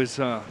into his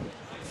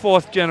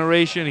 4th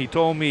generation. He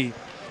told me,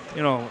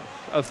 you know,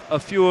 a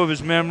few of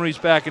his memories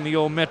back in the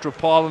old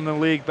Metropolitan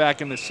League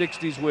back in the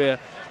 60s, where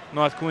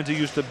North Quincy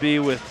used to be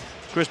with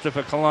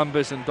Christopher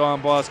Columbus and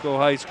Don Bosco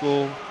High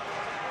School,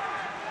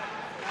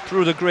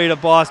 through the Greater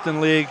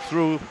Boston League,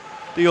 through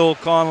the old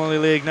Connolly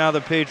League, now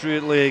the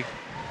Patriot League.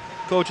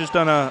 Coach has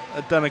done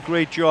a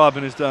great job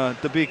and is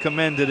to be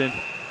commended. And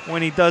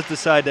when he does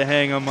decide to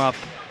hang him up,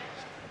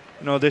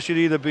 you know, there should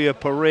either be a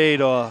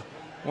parade or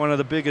one of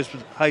the biggest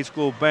high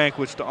school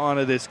banquets to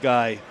honor this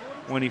guy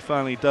when he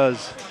finally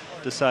does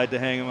decide to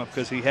hang him up,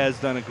 because he has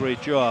done a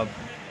great job.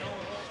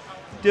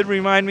 Did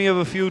remind me of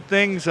a few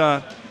things.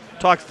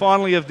 Talked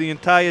fondly of the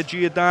entire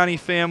Giordani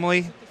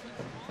family.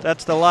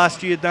 That's the last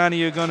Giordani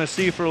you're going to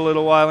see for a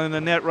little while in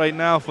the net right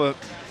now for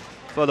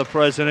the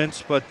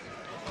Presidents. But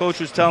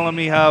Coach was telling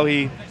me how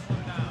he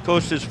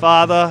coached his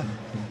father,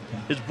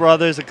 his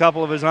brothers, a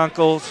couple of his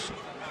uncles.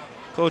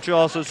 Coach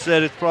also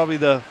said it's probably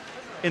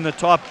in the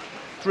top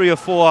 3 or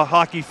 4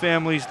 hockey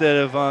families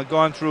that have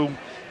gone through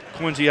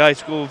Quincy High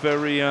School.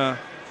 Very a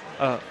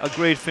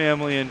great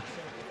family, and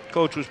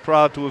Coach was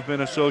proud to have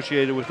been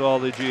associated with all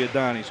the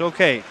Giordanis.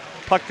 Okay,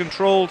 puck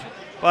controlled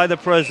by the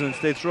Presidents.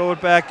 They throw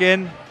it back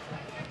in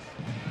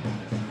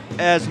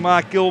as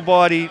Mark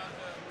Gilbody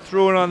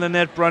threw it on the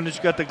net.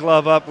 Brundage got the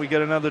glove up. We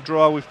get another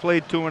draw. We've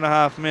played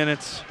 2.5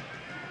 minutes.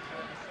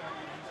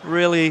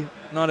 Really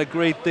not a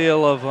great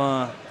deal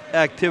of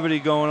activity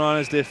going on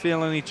as they're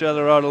feeling each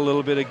other out a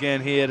little bit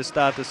again here to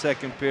start the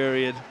second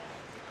period.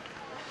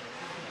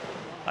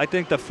 I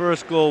think the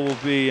first goal will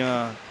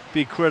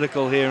be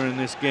critical here in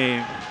this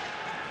game.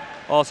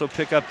 Also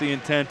pick up the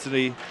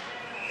intensity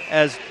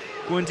as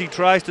Quincy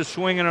tries to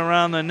swing it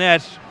around the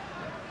net.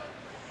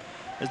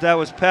 As that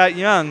was Pat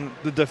Young,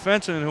 the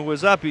defenseman who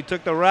was up. He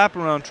took the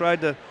wraparound,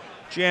 tried to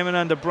jam it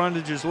under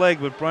Brundage's leg,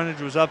 but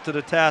Brundage was up to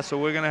the task, so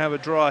we're going to have a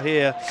draw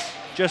here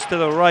just to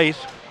the right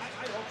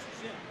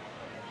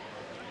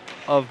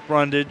of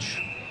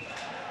Brundage.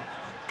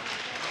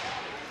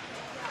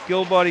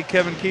 Gilbody,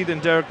 Kevin Keith,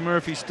 and Derek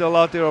Murphy still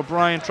out there.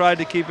 O'Brien tried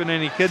to keep it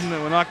in. He couldn't.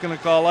 We're not going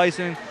to call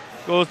icing.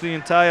 Goes the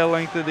entire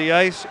length of the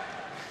ice.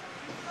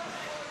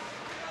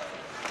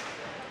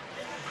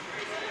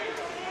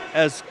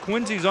 As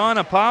Quincy's on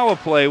a power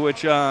play,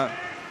 which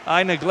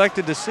I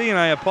neglected to see, and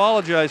I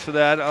apologize for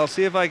that. I'll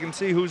see if I can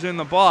see who's in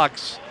the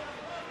box.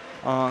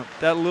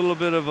 That little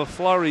bit of a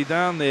flurry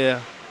down there,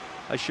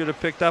 I should have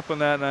picked up on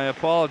that, and I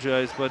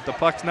apologize. But the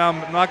puck's now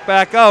knocked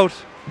back out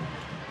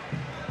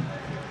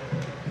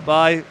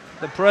by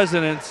the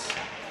Presidents.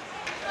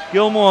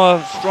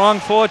 Gilmore, strong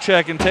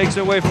forecheck, and takes it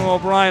away from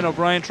O'Brien.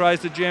 O'Brien tries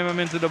to jam him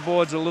into the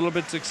boards, a little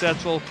bit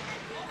successful.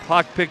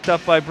 Puck picked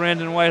up by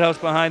Brandon Whitehouse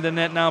behind the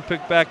net, now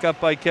picked back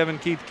up by Kevin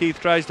Keith. Keith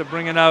tries to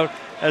bring it out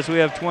as we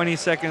have 20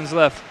 seconds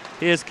left.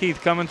 Here's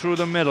Keith coming through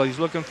the middle. He's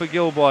looking for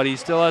Gilbody. He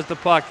still has the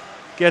puck.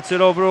 Gets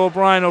it over to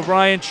O'Brien.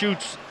 O'Brien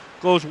shoots,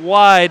 goes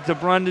wide to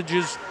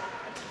Brundage's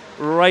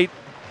right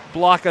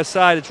blocker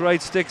side. It's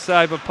right stick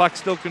side, but puck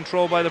still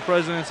controlled by the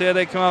Presidents. Here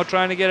they come out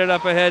trying to get it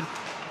up ahead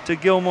to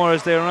Gilmore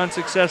as they are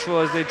unsuccessful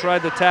as they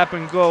tried to tap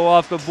and go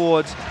off the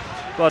boards.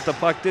 But the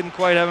puck didn't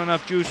quite have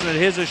enough juice in it.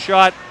 Here's a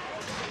shot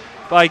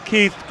by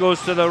Keith,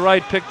 goes to the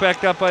right, picked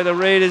back up by the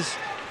Raiders,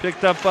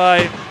 picked up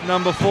by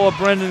number 4,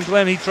 Brendan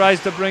Glenn. He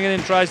tries to bring it in,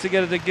 tries to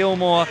get it to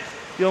Gilmore.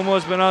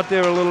 Gilmore's been out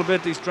there a little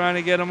bit. He's trying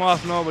to get him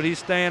off, no, but he's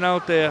staying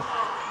out there.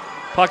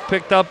 Puck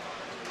picked up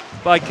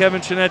by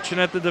Kevin Chenette.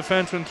 Chenette, the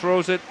defenseman,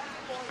 throws it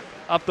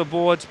up the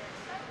boards,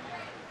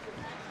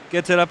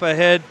 gets it up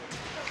ahead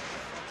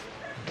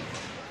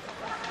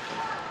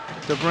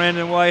to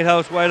Brandon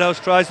Whitehouse. Whitehouse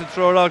tries to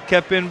throw it out,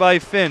 kept in by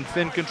Finn.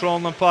 Finn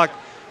controlling the puck.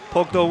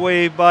 Poked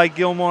away by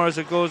Gilmore as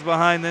it goes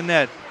behind the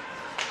net.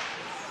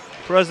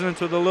 Presidents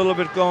with a little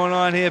bit going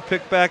on here.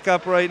 Picked back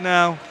up right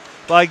now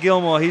by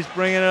Gilmore. He's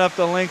bringing it up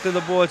the length of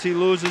the boards. He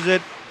loses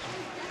it.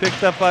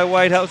 Picked up by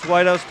Whitehouse.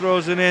 Whitehouse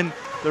throws it in.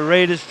 The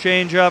Raiders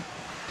change up.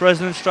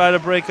 Presidents try to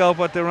break out,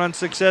 but they're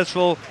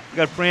unsuccessful.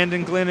 Got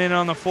Brandon Glenn in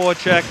on the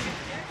forecheck.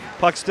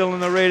 Puck still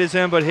in the Raiders'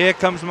 end, but here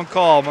comes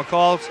McCall.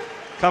 McCall's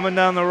coming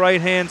down the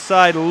right-hand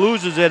side.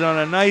 Loses it on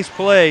a nice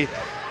play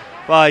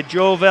by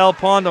Joe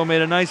Valpondo.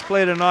 Made a nice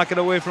play to knock it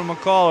away from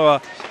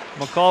McCall.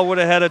 McCall would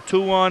have had a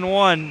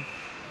 2-on-1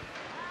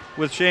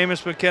 with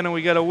Seamus McKenna.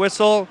 We got a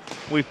whistle.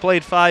 We've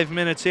played 5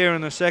 minutes here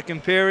in the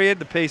second period.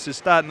 The pace is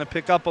starting to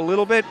pick up a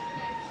little bit.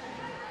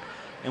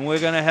 And we're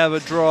going to have a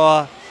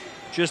draw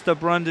just the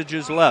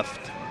Brundages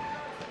left.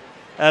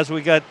 As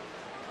we got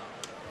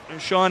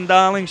Sean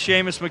Darling,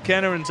 Seamus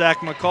McKenna, and Zach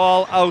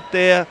McCall out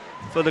there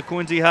for the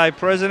Quincy High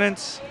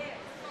Presidents,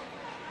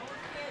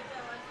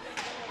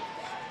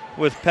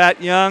 with Pat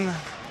Young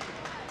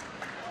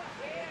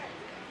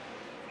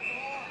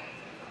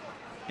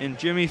and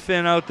Jimmy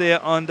Finn out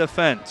there on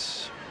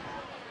defense.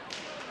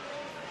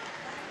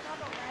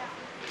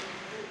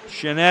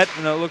 Chenette,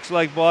 and it looks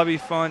like Bobby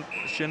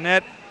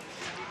Chenette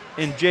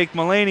and Jake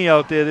Mullaney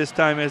out there this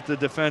time as the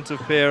defensive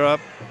pair up.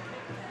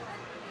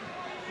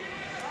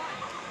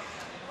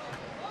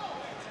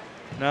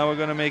 Now we're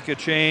going to make a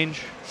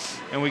change,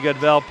 and we got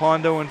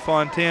Valpondo and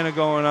Fontana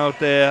going out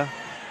there,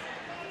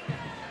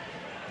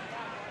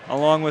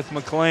 along with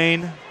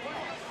McLean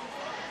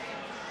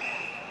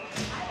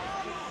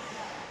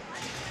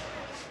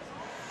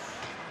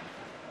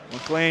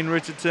McLean,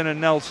 Richardson,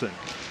 and Nelson.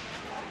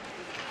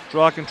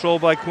 Draw control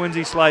by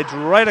Quincy, slides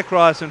right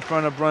across in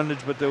front of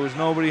Brundage, but there was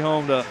nobody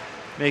home to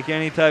make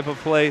any type of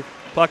play.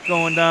 Puck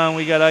going down.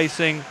 We got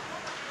icing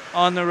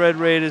on the Red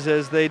Raiders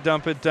as they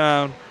dump it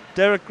down.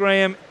 Derek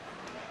Graham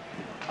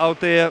out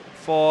there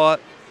for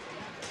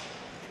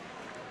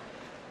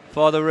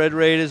the Red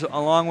Raiders,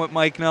 along with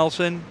Mike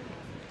Nelson.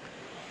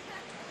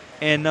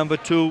 And number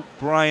 2,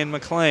 Brian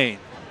McLean.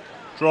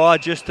 Draw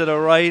just to the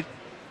right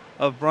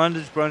of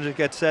Brundage. Brundage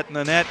gets set in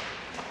the net.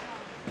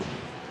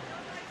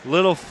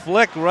 Little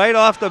flick right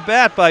off the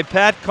bat by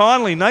Pat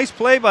Conley. Nice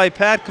play by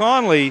Pat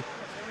Conley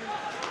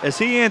as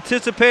he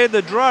anticipated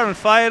the draw and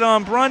fired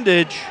on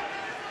Brundage.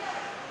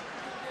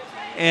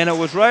 And it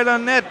was right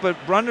on net, but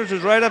Brundage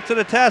was right up to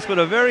the task. But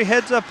a very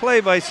heads-up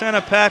play by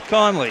center Pat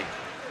Conley.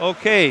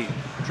 Okay,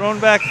 thrown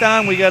back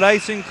down. We got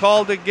icing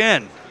called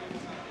again.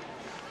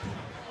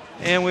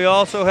 And we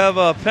also have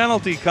a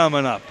penalty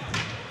coming up.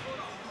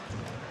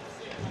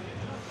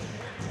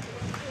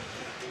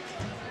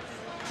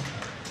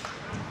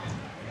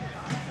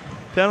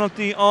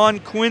 Penalty on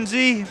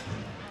Quincy.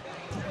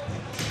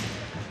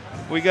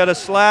 We got a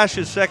slash,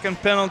 his second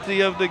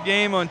penalty of the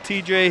game on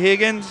TJ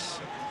Higgins.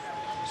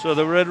 So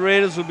the Red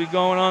Raiders will be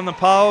going on the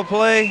power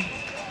play.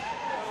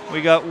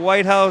 We got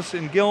Whitehouse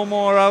and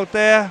Gilmore out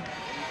there.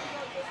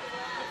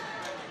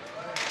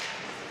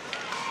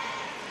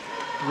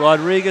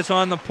 Rodriguez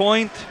on the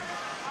point,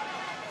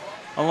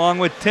 along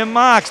with Tim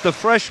Marks, the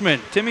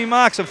freshman. Timmy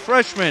Marks, a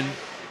freshman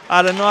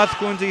out of North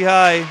Quincy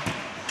High.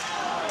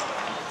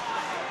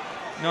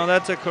 No,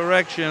 that's a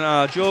correction.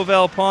 Joe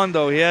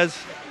Valpondo, he has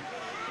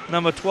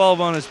number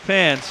 12 on his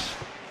pants.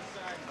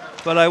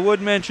 But I would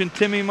mention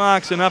Timmy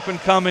Marks, an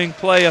up-and-coming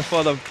player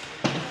for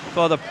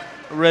the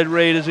Red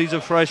Raiders. He's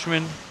a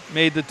freshman,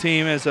 made the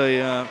team as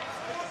a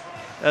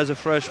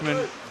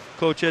freshman.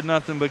 Coach had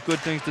nothing but good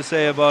things to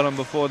say about him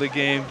before the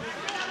game.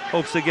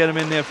 Hopes to get him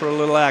in there for a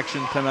little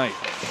action tonight.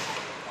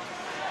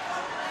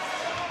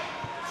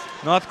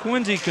 North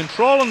Quincy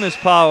controlling this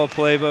power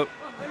play, but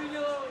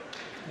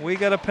we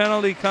got a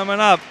penalty coming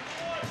up.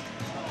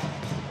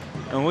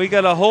 And we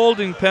got a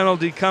holding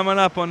penalty coming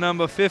up on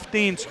number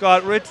 15,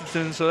 Scott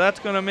Richardson, so that's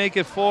going to make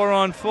it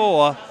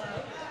 4-on-4.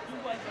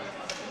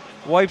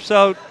 Wipes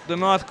out the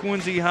North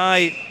Quincy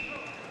High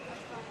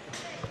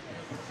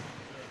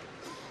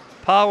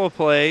power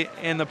play,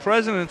 and the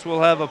Presidents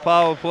will have a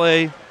power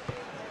play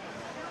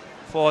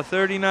for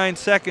 39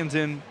 seconds.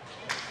 In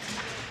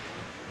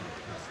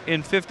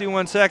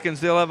 51 seconds,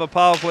 they'll have a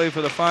power play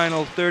for the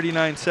final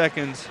 39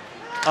 seconds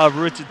of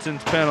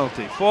Richardson's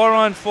penalty.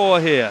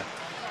 4-on-4 here.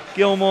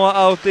 Gilmore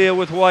out there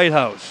with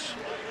Whitehouse.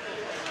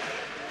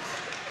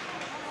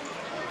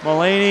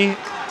 Mulaney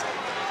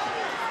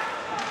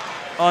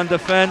on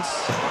defense.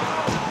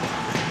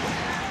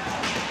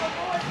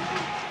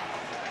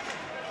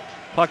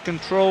 Puck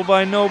controlled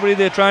by nobody.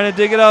 They're trying to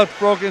dig it out.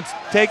 Broken,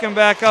 taken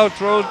back out.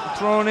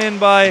 Thrown in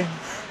by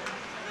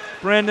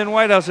Brandon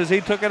Whitehouse as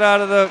he took it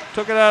out of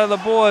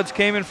the boards.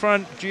 Came in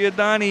front.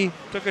 Giordani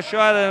took a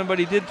shot at him, but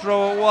he did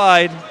throw it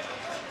wide.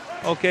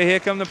 Okay, here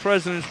come the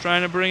Presidents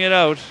trying to bring it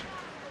out.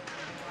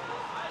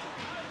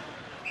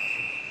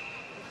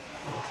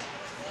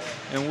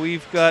 And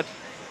we've got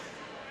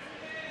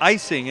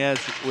icing as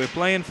we're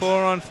playing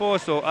 4-on-4,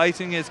 so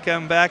icing has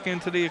come back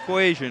into the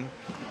equation.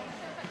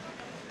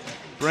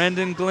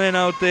 Brendan Glenn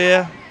out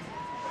there.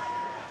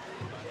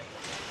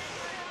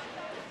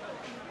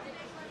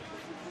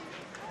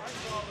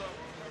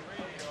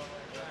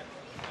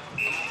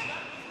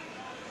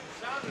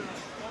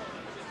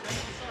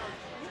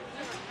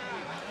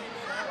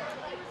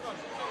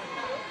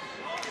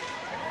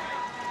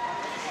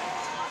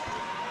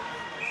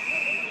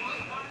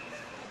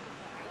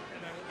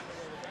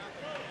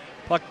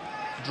 Puck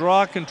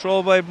draw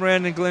controlled by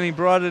Brandon Glenn. He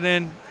brought it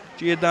in.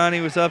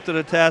 Giordani was up to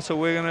the task, so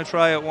we're going to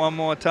try it one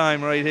more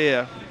time right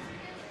here.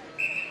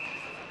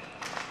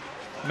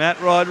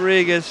 Matt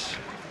Rodriguez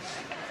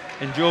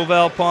and Joe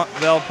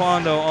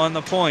Valpondo on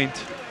the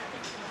point.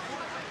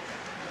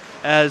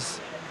 As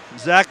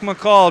Zach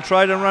McCall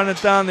tried to run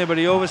it down there, but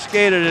he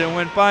overskated it and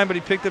went by, but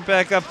he picked it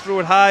back up,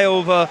 threw it high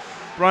over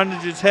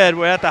Brundage's head.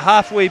 We're at the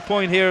halfway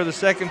point here of the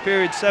second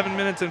period, 7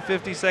 minutes and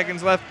 50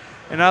 seconds left.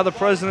 And now the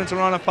Presidents are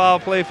on a power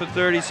play for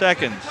 30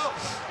 seconds.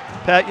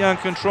 Pat Young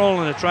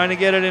controlling it, trying to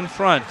get it in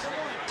front.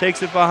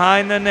 Takes it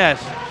behind the net.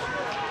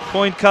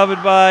 Point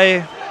covered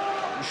by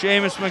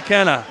Seamus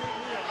McKenna.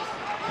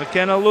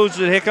 McKenna loses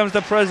it. Here comes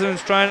the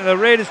Presidents the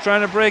Raiders trying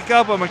to break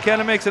up, but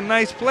McKenna makes a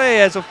nice play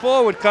as a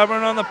forward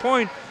covering on the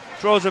point.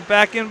 Throws it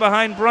back in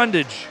behind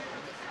Brundage.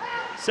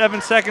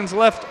 7 seconds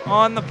left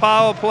on the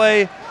power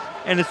play,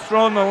 and it's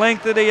thrown the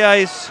length of the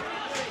ice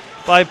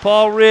by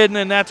Paul Reardon,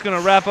 and that's going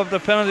to wrap up the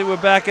penalty. We're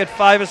back at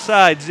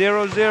 5-a-side.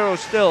 0-0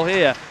 still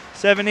here.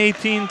 7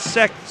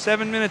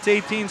 minutes,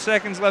 18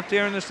 seconds left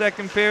here in the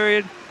second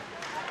period.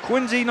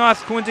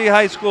 North Quincy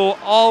High School,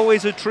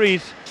 always a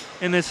treat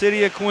in the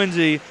city of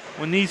Quincy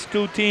when these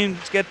two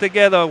teams get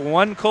together.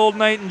 One cold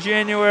night in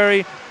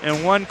January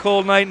and one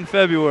cold night in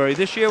February.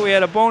 This year we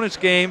had a bonus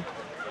game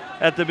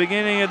at the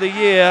beginning of the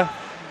year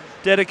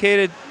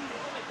dedicated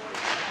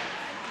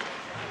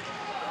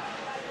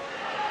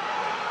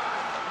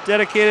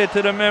dedicated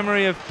to the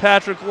memory of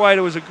Patrick White.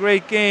 It was a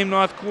great game.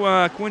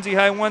 Quincy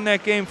High won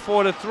that game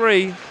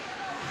 4-3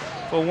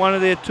 for one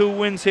of their 2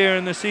 wins here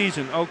in the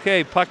season.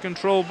 Okay, puck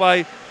control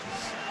by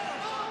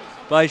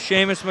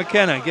Seamus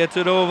McKenna. Gets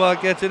it over,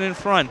 gets it in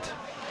front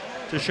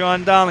to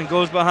Sean Dowling.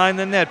 Goes behind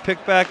the net,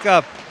 picked back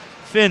up.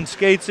 Finn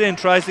skates in,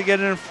 tries to get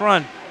it in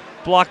front.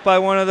 Blocked by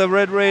one of the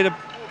Red Raider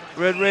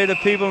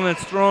people, and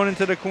it's thrown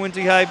into the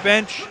Quincy High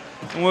bench.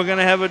 And we're going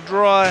to have a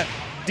draw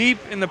deep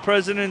in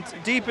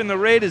the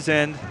Raiders'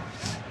 end,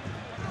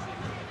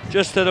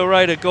 just to the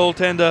right of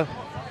goaltender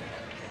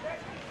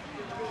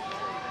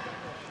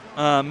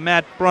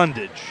Matt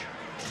Brundage.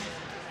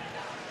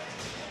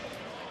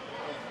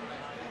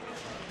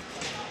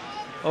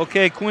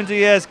 Okay,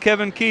 Quincy has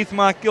Kevin Keith,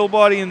 Mark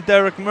Gilbody, and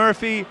Derek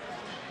Murphy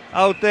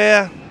out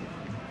there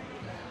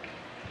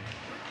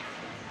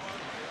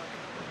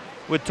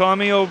with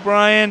Tommy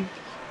O'Brien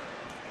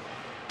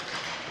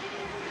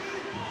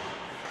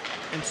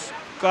and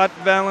Scott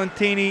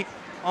Valentini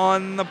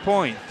on the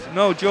point.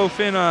 No,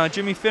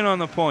 Jimmy Finn on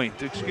the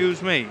point,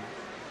 excuse me.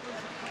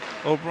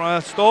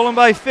 Stolen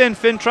by Finn.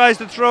 Finn tries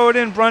to throw it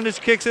in. Brundage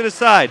kicks it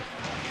aside.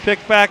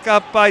 Picked back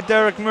up by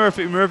Derek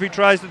Murphy. Murphy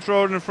tries to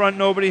throw it in front,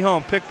 nobody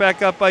home. Picked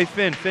back up by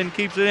Finn. Finn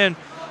keeps it in.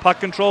 Puck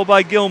control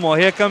by Gilmore.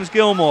 Here comes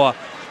Gilmore.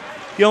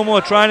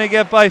 Gilmore trying to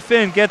get by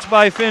Finn. Gets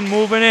by Finn,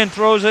 moving in,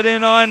 throws it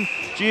in on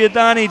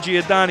Giordani.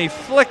 Giordani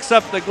flicks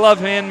up the glove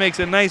hand, makes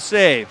a nice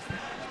save.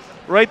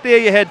 Right there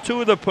you had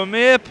 2 of the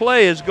premier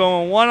players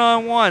going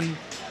one-on-one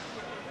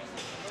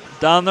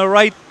down the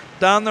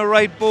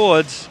right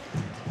boards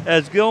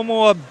as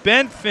Gilmore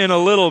bent Finn a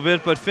little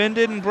bit, but Finn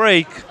didn't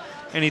break,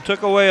 and he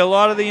took away a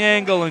lot of the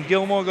angle, and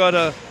Gilmore got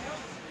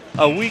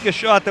a weaker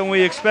shot than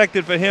we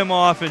expected for him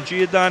off, and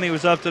Giordani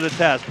was up to the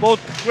task.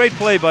 Great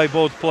play by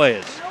both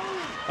players.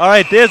 All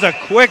right, there's a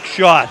quick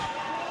shot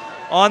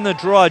on the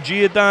draw.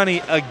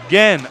 Giordani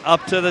again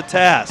up to the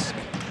task.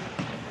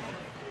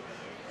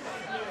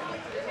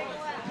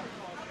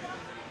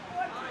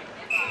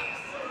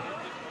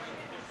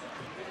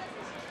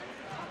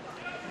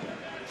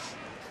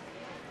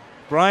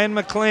 Brian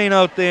McLean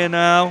out there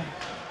now,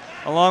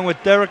 along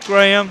with Derek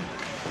Graham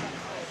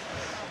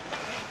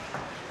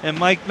and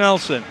Mike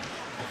Nelson.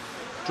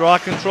 Draw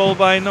control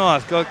by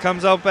North.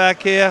 Comes out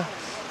back here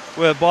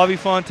where Bobby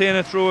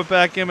Fontana threw it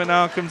back in, but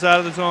now it comes out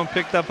of the zone,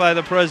 picked up by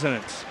the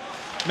Presidents.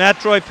 Matt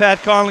Troy,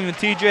 Pat Conley, and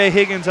TJ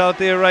Higgins out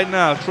there right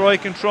now. Troy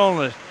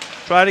controlling it.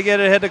 Try to get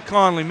it ahead to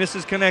Conley.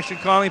 Misses connection.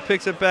 Conley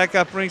picks it back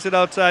up, brings it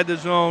outside the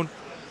zone.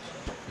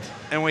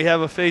 And we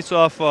have a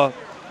face-off for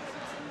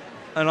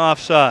an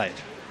offside.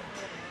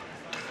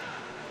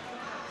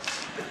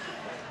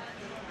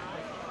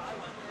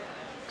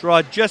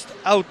 Draw just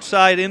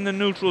outside in the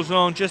neutral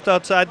zone, just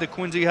outside the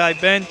Quincy High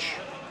bench.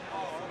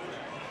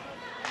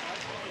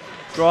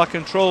 Draw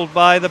controlled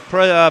by the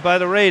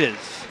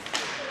Raiders.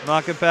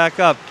 Knock it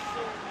back up.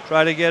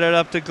 Try to get it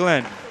up to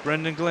Glenn.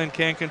 Brendan Glenn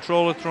can't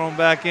control it, thrown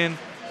back in.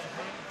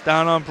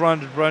 Down on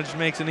Brundage. Brundage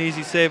makes an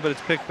easy save, but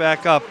it's picked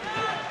back up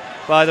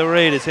by the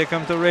Raiders. Here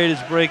comes the Raiders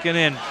breaking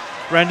in.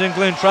 Brendan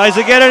Glenn tries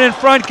to get it in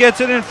front, gets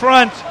it in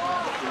front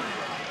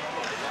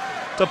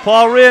to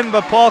Paul Reardon,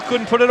 but Paul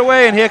couldn't put it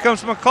away, and here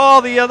comes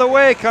McCall the other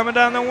way, coming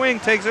down the wing,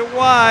 takes it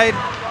wide.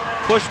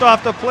 Pushed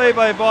off the play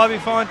by Bobby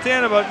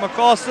Fontana, but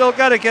McCall still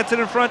got it, gets it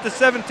in front to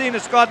 17 to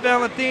Scott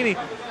Valentini.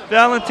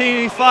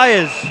 Valentini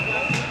fires.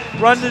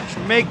 Brundage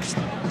makes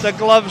the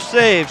glove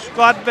save.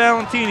 Scott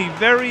Valentini,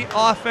 very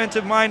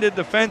offensive-minded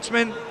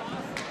defenseman,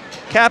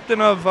 captain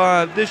of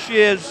this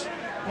year's,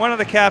 one of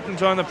the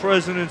captains on the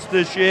Presidents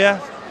this year.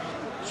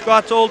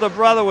 Scott's older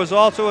brother was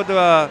also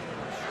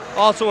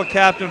a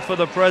captain for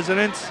the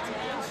Presidents,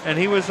 and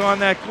he was on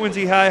that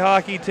Quincy High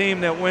hockey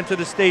team that went to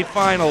the state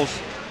finals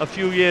a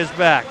few years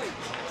back.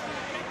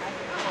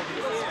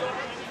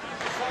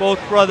 Both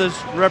brothers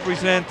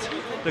represent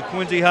the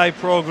Quincy High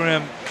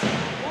program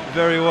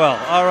very well.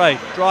 All right,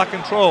 draw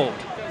controlled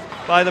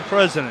by the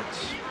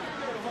Presidents.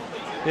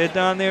 They're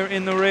down there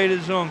in the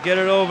Raiders zone. Get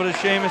it over to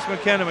Seamus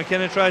McKenna.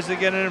 McKenna tries to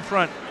get it in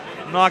front.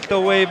 Knocked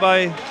away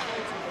by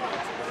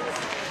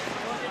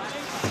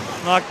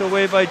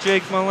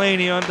Jake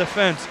Mullaney on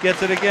defense.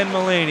 Gets it again,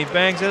 Mullaney.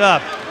 Bangs it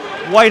up.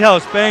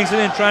 Whitehouse bangs it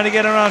in, trying to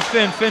get around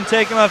Finn. Finn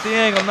taking off the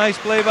angle. Nice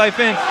play by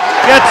Finn.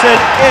 Gets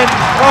it in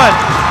front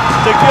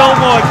to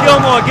Gilmore.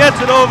 Gilmore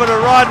gets it over to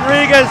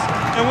Rodriguez,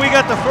 and we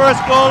got the first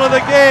goal of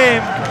the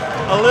game.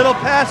 A little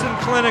passing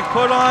clinic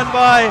put on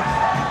by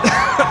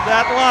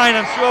that line.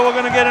 I'm sure we're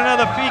going to get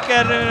another peek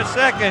at it in a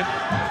second.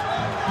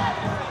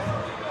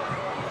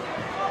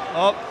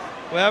 Oh,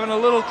 we're having a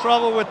little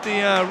trouble with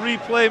the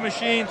replay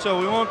machine, so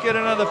we won't get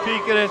another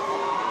peek at it.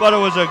 But it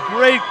was a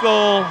great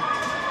goal.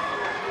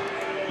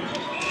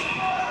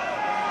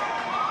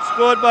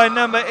 Scored by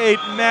number 8,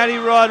 Matty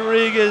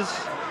Rodriguez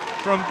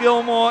from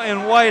Gilmore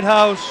and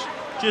Whitehouse.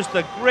 Just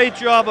a great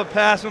job of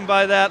passing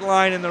by that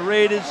line, and the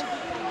Raiders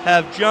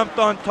have jumped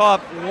on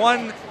top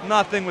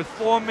 1-0 with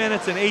 4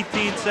 minutes and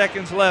 18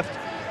 seconds left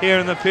here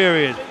in the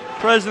period.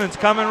 Presidents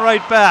coming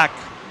right back.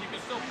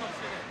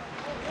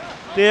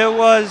 There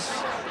was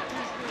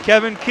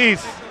Kevin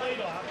Keith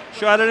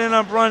Shot it in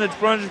on Brundage.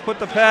 Brundage put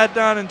the pad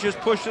down and just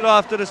pushed it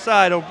off to the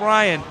side.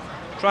 O'Brien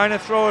trying to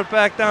throw it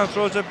back down,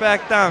 throws it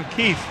back down.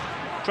 Keith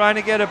trying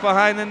to get it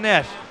behind the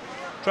net.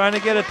 Trying to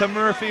get it to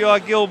Murphy or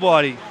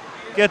Gilbody.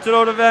 Gets it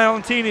over to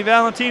Valentini.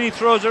 Valentini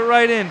throws it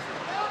right in.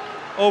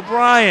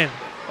 O'Brien.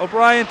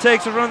 O'Brien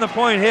takes it from the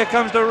point. Here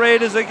comes the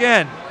Raiders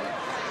again.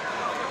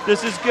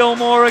 This is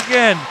Gilmore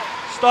again.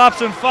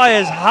 Stops and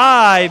fires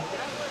high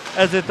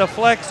as it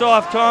deflects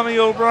off Tommy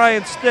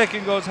O'Brien's stick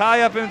and goes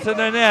high up into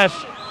the net.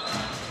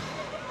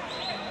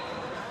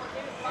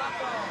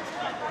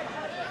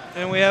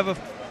 And we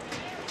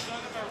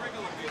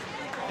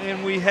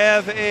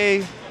have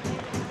a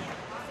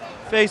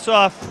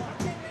face-off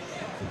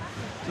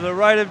to the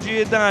right of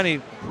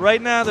Giordani.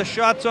 Right now the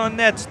shots on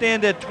net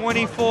stand at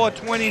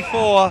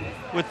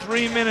 24-24 with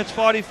 3 minutes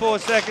 44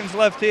 seconds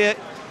left here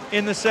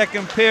in the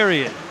second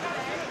period.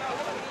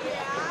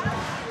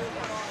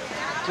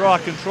 Draw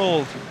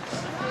controlled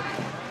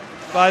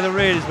by the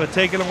Raiders, but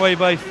taken away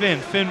by Finn.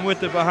 Finn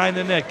with it behind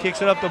the net,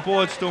 kicks it up the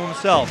boards to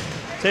himself.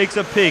 Takes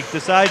a peek,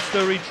 decides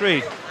to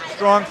retreat.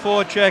 Strong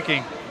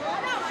forechecking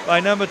by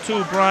number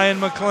 2, Brian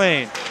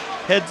McLean.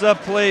 Heads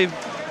up play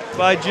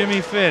by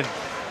Jimmy Finn.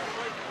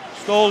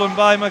 Stolen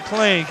by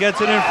McLean, gets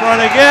it in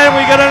front again.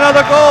 We got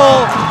another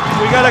goal.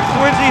 We got a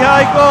Quincy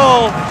High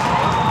goal.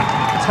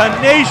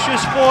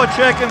 Tenacious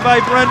forechecking by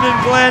Brendan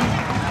Glenn.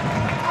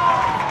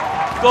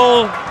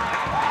 Goal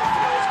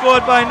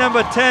scored by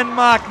number 10,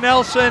 Mark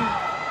Nelson.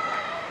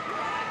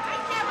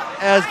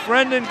 As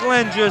Brendan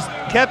Glenn just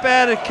kept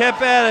at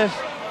it.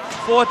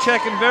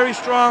 Forechecking very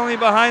strongly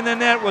behind the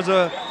net, was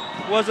a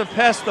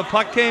pest. The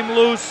puck came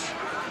loose.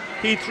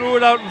 He threw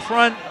it out in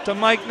front to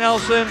Mike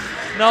Nelson.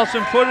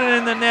 Nelson put it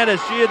in the net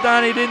as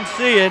Giordani didn't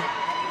see it.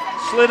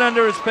 Slid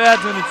under his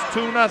pads, and it's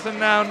 2-0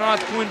 now,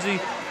 North Quincy,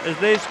 as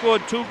they've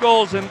scored 2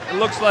 goals in, it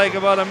looks like,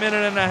 about a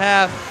minute and a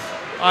half.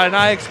 And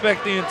I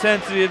expect the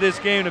intensity of this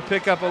game to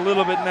pick up a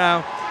little bit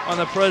now on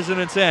the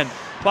President's end.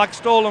 Puck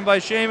stolen by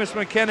Seamus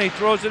McKenna. He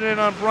throws it in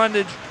on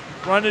Brundage.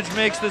 Brundage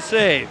makes the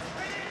save.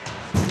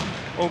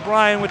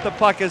 O'Brien with the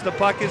puck as the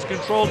puck is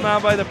controlled now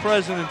by the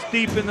Presidents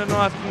deep in the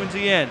North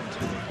Quincy end.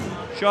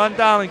 Sean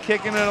Dowling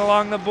kicking it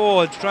along the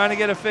boards, trying to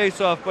get a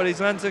face-off, but he's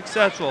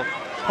unsuccessful.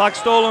 Puck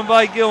stolen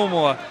by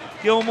Gilmore.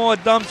 Gilmore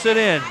dumps it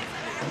in.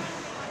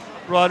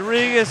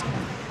 Rodriguez,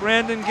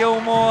 Brandon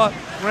Gilmore,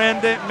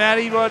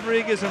 Matty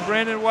Rodriguez, and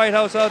Brandon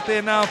Whitehouse out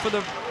there now for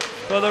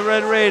the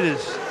Red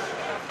Raiders,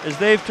 as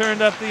they've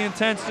turned up the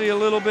intensity a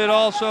little bit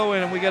also,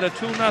 and we got a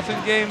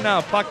 2-0 game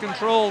now. Puck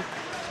control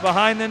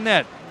behind the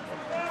net.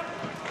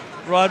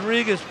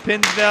 Rodriguez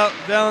pins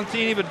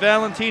Valentini, but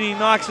Valentini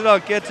knocks it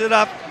out, gets it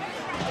up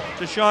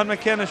to Sean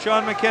McKenna.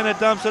 Sean McKenna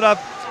dumps it up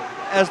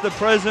as the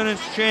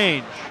Presidents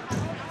change.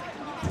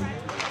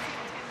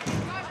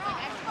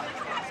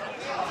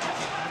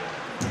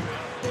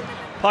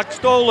 Puck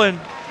stolen.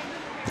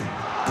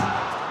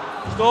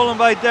 Stolen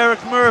by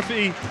Derek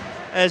Murphy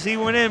as he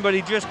went in, but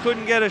he just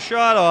couldn't get a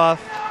shot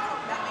off.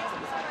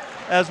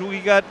 As we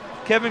got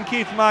Kevin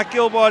Keith, Mark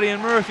Gilbody,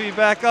 and Murphy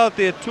back out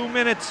there. 2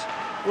 minutes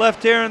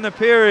left here in the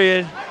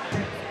period,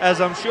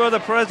 as I'm sure the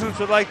Presidents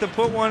would like to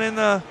put one in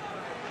the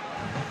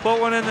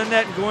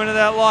net and go into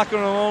that locker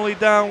room only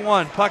down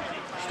 1. Puck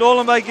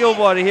stolen by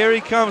Gilbody. Here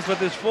he comes, but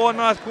there's 4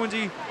 North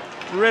Quincy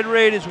Red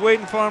Raiders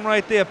waiting for him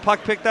right there.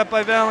 Puck picked up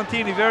by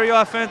Valentini. Very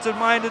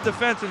offensive-minded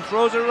defense, and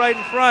throws it right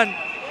in front.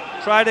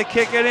 Tried to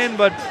kick it in,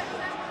 but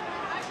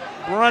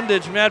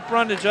Matt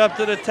Brundage up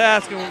to the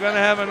task, and we're going to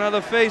have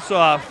another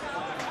face-off.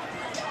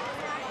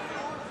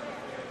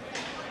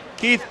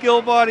 Keith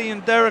Gilbody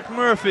and Derek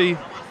Murphy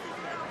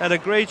had a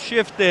great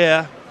shift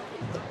there,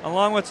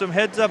 along with some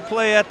heads-up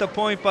play at the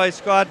point by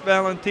Scott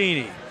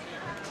Valentini.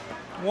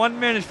 1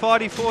 minute,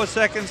 44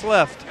 seconds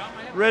left.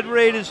 Red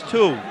Raiders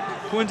 2,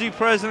 Quincy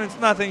Presidents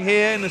nothing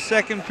here in the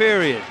second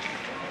period.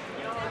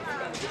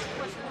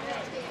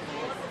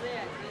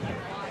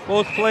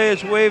 Both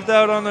players waved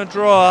out on the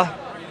draw.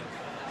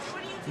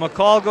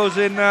 McCall goes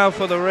in now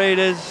for the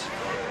Raiders.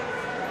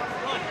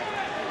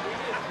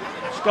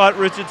 Scott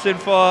Richardson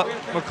for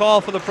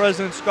McCall for the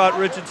Presidents, Scott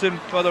Richardson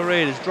for the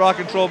Raiders. Draw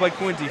control by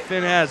Quincy.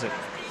 Finn has it.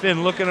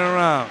 Finn looking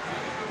around.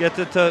 Gets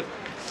it to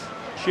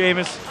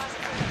Seamus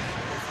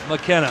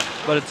McKenna,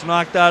 but it's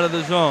knocked out of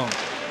the zone.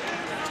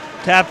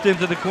 Tapped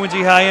into the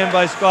Quincy high end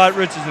by Scott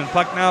Richardson.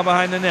 Puck now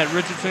behind the net.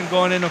 Richardson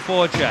going in a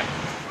forecheck.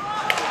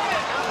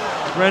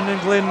 Brendan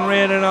Glenn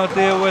ran it out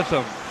there with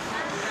him.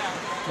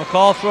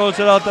 McCall throws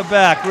it out the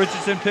back.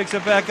 Richardson picks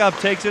it back up,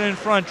 takes it in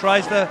front,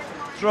 tries to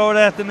throw it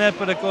at the net,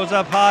 but it goes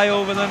up high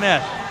over the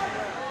net.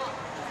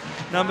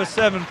 Number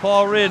 7,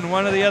 Paul Ridden,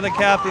 one of the other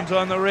captains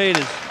on the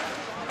Raiders.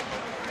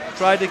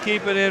 Tried to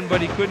keep it in, but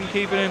he couldn't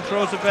keep it in.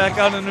 Throws it back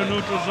out in the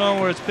neutral zone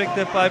where it's picked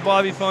up by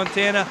Bobby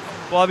Fontana.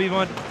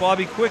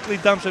 Bobby quickly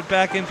dumps it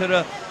back into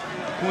the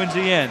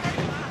Quincy end.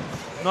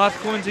 North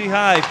Quincy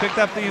High picked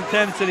up the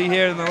intensity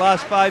here in the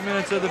last 5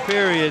 minutes of the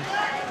period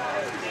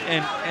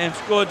and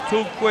scored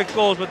 2 quick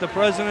goals, but the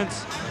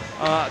Presidents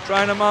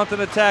trying to mount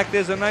an attack.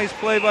 There's a nice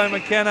play by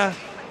McKenna.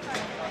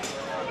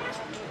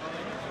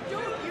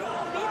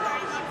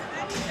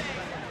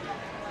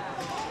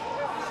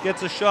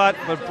 gets a shot,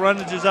 but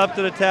Brundage is up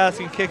to the task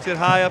and kicks it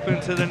high up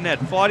into the net.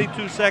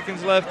 42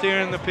 seconds left here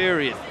in the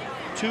period.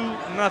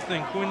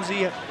 2-0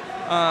 Quincy,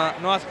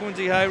 North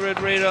Quincy High Red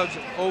Raiders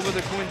over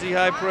the Quincy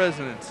High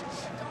Presidents.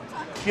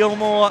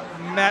 Gilmore,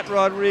 Matt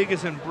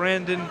Rodriguez, and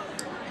Brandon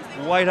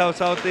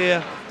Whitehouse out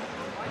there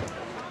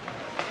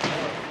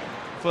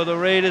for the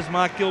Raiders.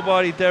 Mark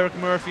Gilbody, Derek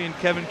Murphy, and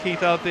Kevin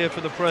Keith out there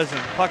for the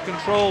President. Puck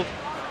control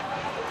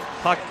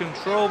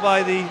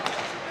by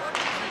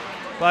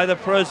the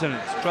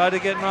Presidents. Tried to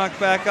get knocked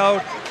back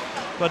out,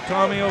 but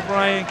Tommy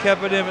O'Brien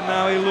kept it in, but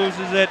now he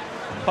loses it.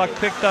 Puck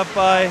picked up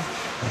by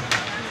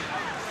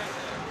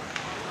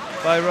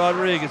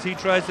Rodriguez. He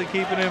tries to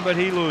keep it in, but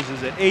he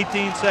loses it.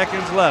 18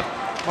 seconds left.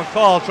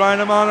 McCall trying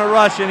to mount a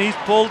rush, and he's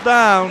pulled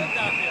down.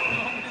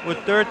 With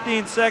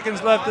 13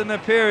 seconds left in the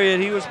period,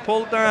 he was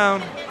pulled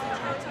down.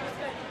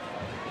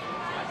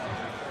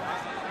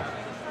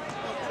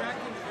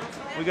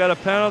 We got a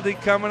penalty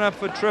coming up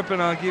for tripping.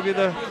 I'll give you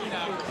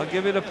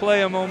the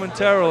player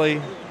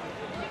momentarily.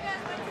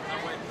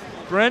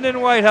 Brendan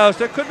Whitehouse.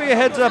 There could be a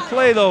heads-up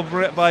play though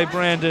by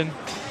Brandon,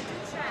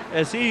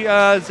 as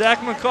Zach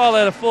McCall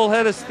had a full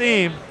head of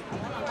steam.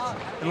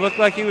 It looked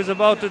like he was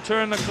about to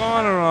turn the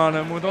corner on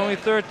him with only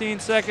 13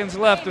 seconds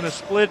left in a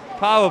split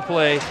power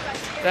play.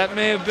 That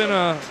may have been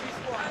a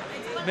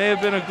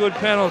good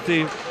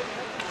penalty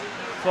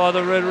for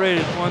the Red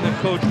Raiders, one that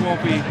coach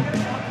won't be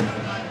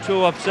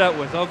too upset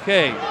with.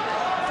 Okay,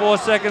 4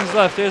 seconds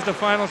left. Here's the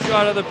final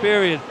shot of the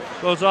period.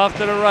 Goes off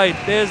to the right.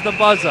 There's the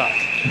buzzer,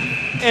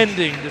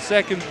 ending the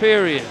second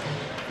period.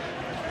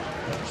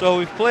 So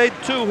we've played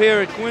 2 here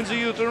at Quincy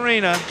Youth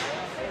Arena.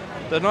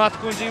 The North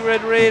Quincy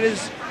Red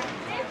Raiders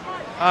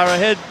are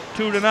ahead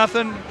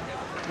 2-0.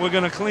 We're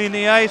going to clean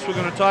the ice. We're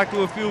going to talk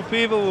to a few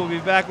people. We'll be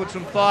back with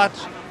some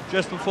thoughts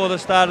just before the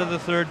start of the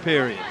third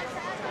period.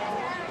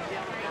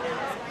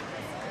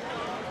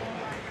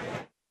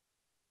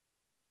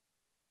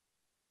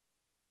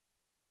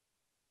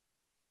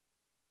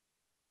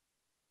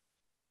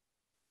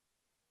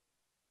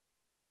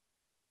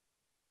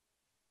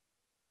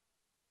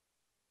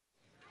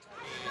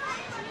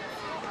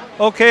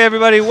 Okay,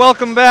 everybody,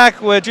 welcome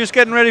back. We're just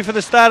getting ready for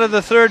the start of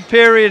the third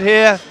period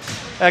here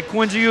at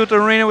Quincy Youth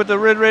Arena with the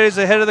Red Raiders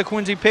ahead of the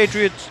Quincy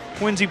Presidents,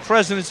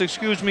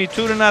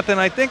 2-0.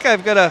 I think we're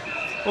going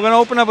to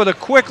open up with a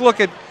quick look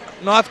at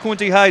North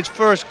Quincy High's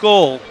first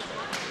goal.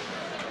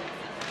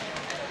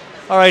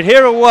 All right,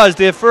 here it was,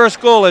 their first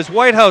goal as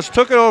Whitehouse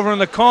took it over in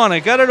the corner,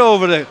 got it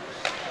over to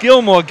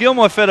Gilmore.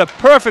 Gilmore fed a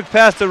perfect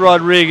pass to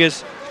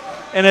Rodriguez,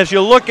 and as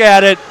you look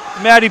at it,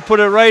 Matty put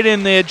it right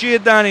in there.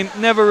 Giordani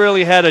never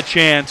really had a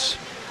chance.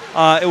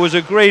 It was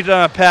a great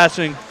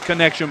passing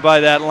connection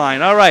by that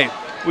line. All right,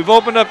 we've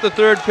opened up the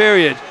third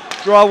period.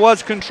 Draw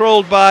was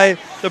controlled by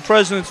the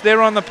Presidents.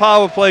 They're on the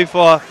power play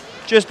for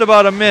just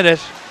about a minute.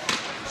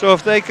 So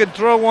if they could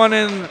throw one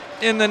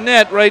in the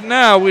net right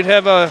now, we're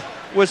going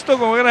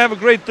to have a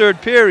great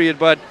third period,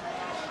 but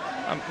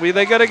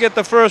they got to get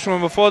the first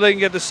one before they can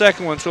get the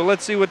second one. So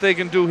let's see what they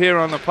can do here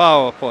on the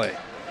power play.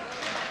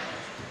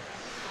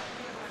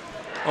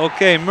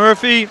 Okay,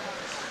 Murphy,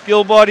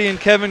 Gilbody, and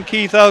Kevin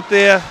Keith out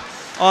there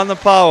on the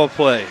power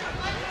play.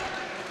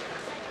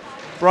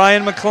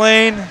 Brian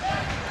McLean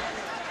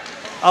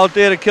out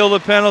there to kill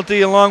the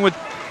penalty along with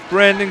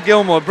Brandon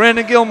Gilmore.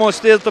 Brandon Gilmore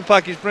steals the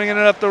puck. He's bringing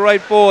it up the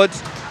right boards,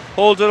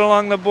 holds it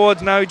along the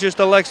boards. Now he just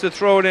elects to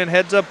throw it in.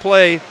 Heads up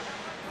play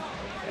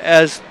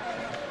as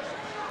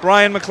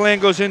Brian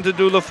McLean goes in to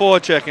do the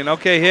forechecking.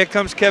 Okay, here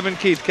comes Kevin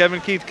Keith. Kevin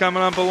Keith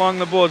coming up along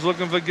the boards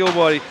looking for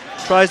Gilbody.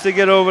 Tries to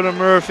get over to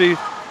Murphy,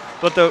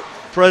 but the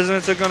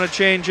Presidents are going to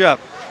change up.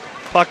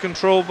 Puck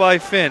controlled by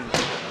Finn.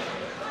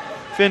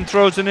 Finn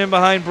throws it in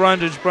behind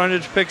Brundage.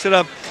 Brundage picks it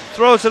up,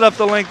 throws it up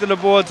the length of the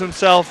boards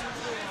himself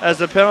as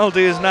the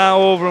penalty is now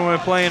over and we're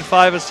playing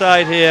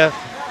 5-a-side here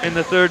in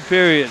the third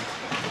period.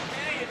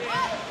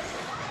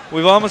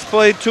 We've almost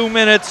played 2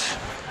 minutes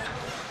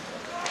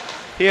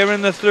here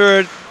in the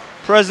third.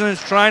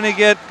 Presidents trying to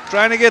get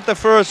the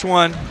first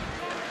one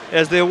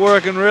as they're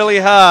working really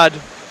hard.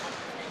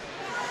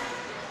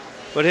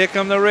 But here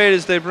come the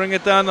Raiders. They bring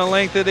it down the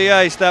length of the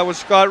ice. That was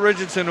Scott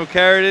Richardson who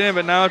carried it in,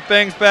 but now it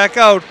bangs back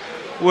out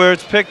where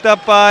it's picked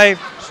up by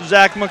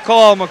Zach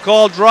McCall.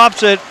 McCall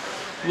drops it,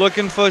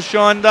 looking for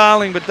Sean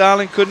Darling, but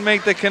Darling couldn't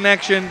make the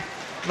connection.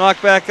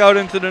 Knocked back out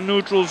into the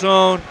neutral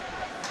zone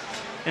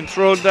and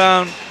thrown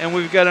down, and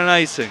we've got an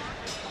icing.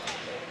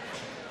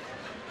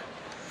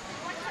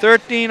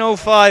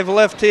 13:05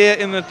 left here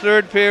in the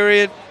third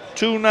period.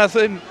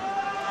 2-0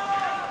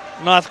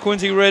 North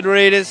Quincy Red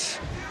Raiders.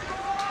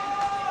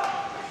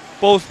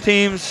 Both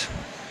teams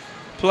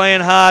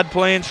playing hard,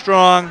 playing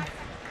strong.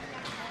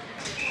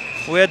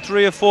 We had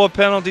 3 or 4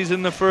 penalties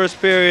in the first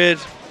period,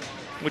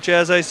 which,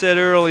 as I said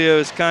earlier,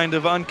 is kind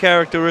of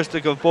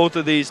uncharacteristic of both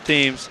of these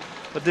teams.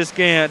 But this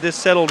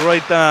settled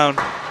right down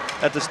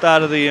at the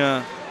start of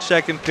the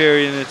second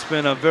period, and it's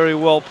been a very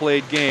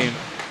well-played game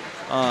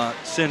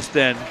since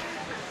then.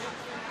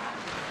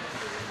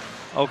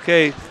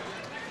 Okay,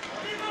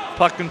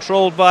 Puck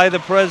controlled by the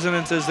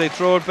Presidents as they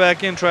throw it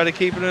back in, try to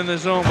keep it in the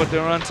zone, but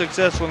they're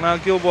unsuccessful. Now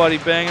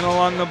Gilbody banging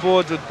along the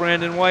boards with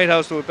Brandon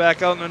Whitehouse, who are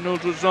back out in the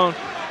neutral zone.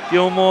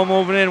 Gilmore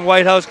moving in.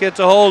 Whitehouse gets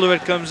a hold of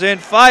it, comes in,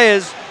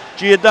 fires.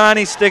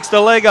 Giordani sticks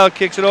the leg out,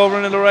 kicks it over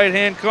into the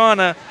right-hand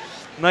corner.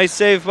 Nice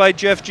save by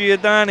Jeff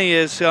Giordani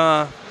as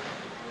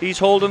he's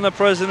holding the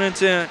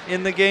Presidents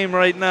in the game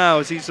right now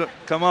as he's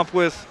come up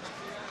with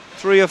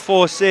 3 or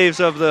 4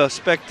 saves of the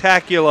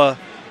spectacular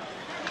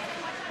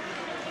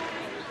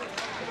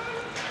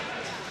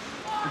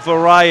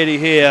variety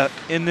here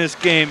in this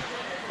game.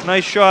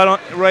 Nice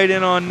shot right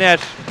in on net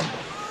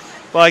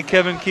by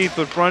Kevin Keith,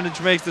 but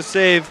Brundage makes the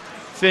save.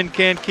 Finn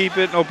can't keep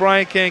it.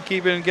 O'Brien can't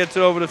keep it and gets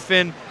it over to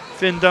Finn.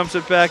 Finn dumps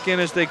it back in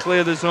as they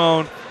clear the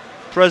zone.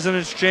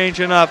 Presidents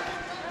changing up.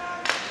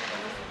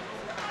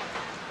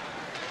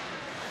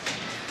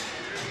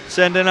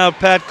 Sending out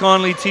Pat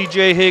Conley,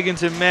 TJ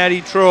Higgins, and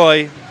Matty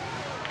Troy.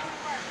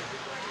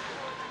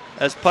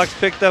 As puck's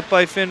picked up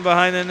by Finn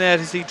behind the net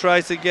as he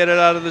tries to get it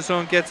out of the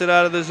zone, gets it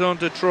out of the zone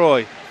to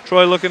Troy.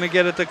 Troy looking to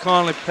get it to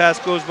Conley. Pass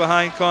goes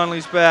behind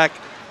Conley's back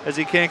as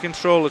he can't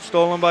control it.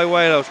 Stolen by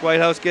Whitehouse.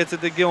 Whitehouse gets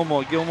it to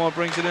Gilmore. Gilmore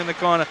brings it in the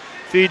corner,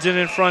 feeds it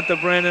in front to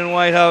Brandon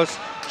Whitehouse.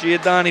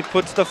 Giordani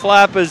puts the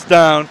flappers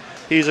down.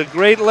 He's a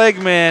great leg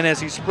man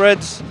as he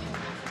spreads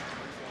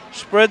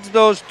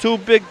those 2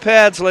 big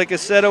pads like a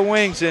set of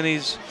wings, and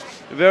he's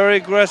very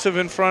aggressive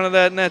in front of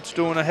that net,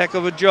 doing a heck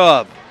of a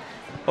job.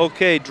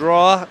 Okay,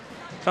 draw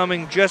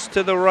coming just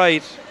to the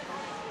right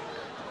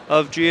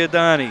of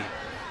Giordani.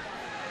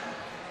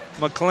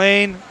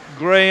 McLean,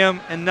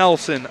 Graham, and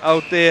Nelson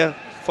out there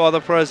for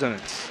the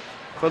Presidents,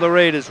 for the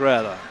Raiders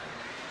rather.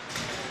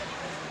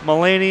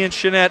 Mulaney and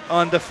Chenette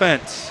on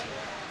defense.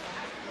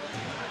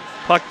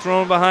 Puck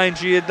thrown behind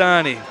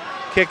Giordani.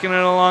 Kicking it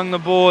along the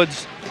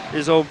boards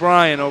is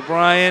O'Brien.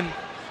 O'Brien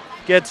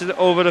gets it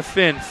over to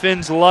Finn.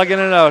 Finn's lugging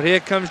it out. Here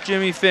comes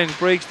Jimmy Finn.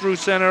 Breaks through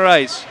center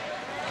ice.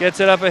 Gets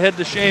it up ahead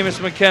to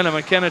Seamus McKenna.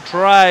 McKenna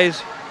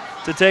tries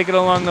to take it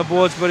along the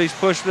boards, but he's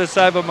pushed to the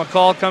side. But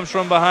McCall comes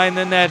from behind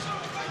the net.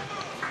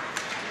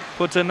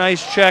 Puts a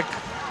nice check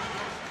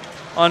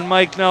on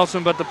Mike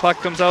Nelson, but the puck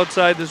comes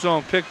outside the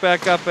zone. Picked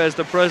back up as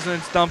the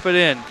Presidents dump it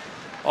in.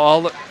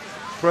 All the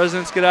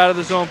Presidents get out of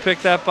the zone.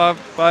 Picked up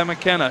by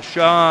McKenna.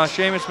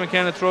 Seamus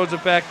McKenna throws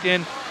it back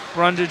in.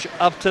 Brundage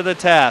up to the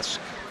task.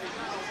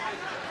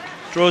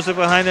 Throws it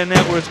behind the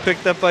net where it's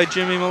picked up by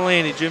Jimmy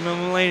Mulaney. Jimmy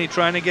Mulaney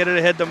trying to get it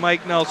ahead to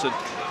Mike Nelson.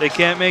 They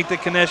can't make the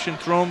connection.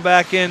 Thrown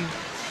back in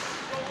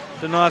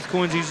the North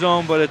Quincy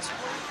zone, but it's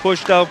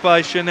pushed out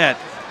by Chenette.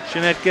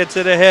 Chenette gets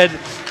it ahead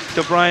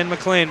to Brian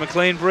McLean.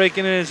 McLean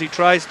breaking in as he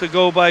tries to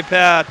go by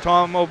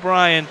Tom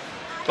O'Brien,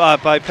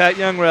 by Pat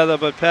Young rather,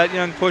 but Pat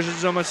Young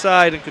pushes him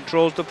aside and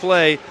controls the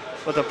play.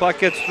 But the puck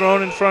gets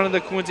thrown in front of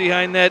the Quincy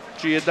high net.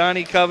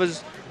 Giordani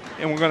covers,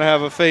 and we're going to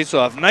have a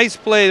face-off. Nice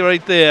play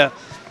right there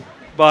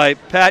by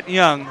Pat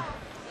Young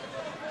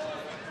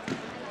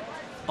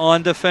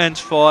on defense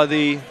for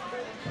the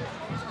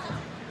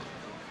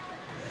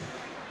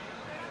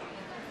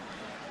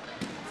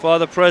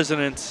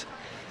Presidents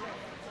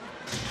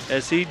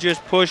as he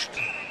just pushed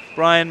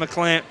Brian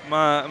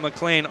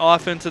McLean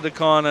off into the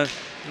corner.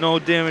 No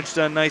damage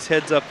done. Nice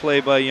heads-up play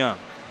by Young.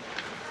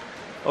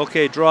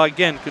 Okay, draw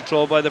again,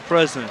 controlled by the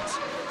Presidents.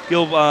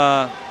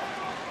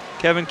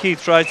 Kevin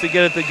Keith tries to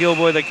get it to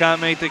Gilboy. They can't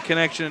make the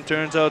connection. It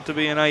turns out to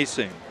be an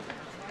icing.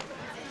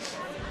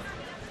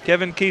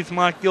 Kevin Keith,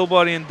 Mark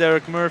Gilbody, and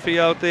Derek Murphy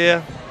out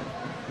there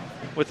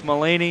with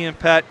Mulaney and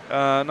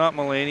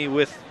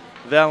with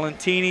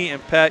Valentini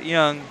and Pat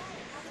Young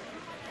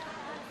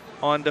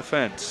on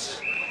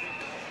defense.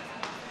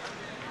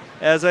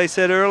 As I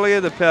said earlier,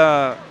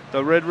 the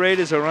Red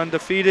Raiders are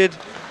undefeated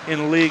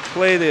in league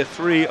play. They're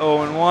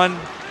 3-0-1.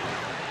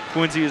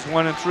 Quincy is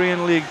 1-3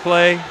 in league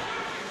play.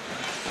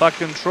 Puck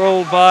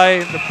controlled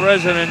by the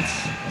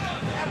Presidents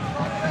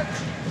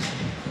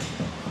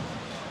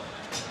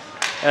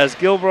as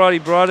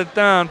Gilbrody brought it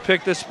down,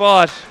 picked a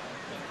spot,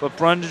 but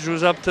Brundage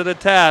was up to the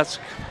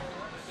task.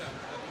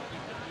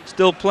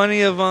 Still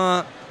plenty of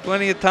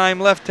time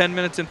left, 10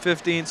 minutes and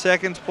 15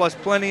 seconds, plus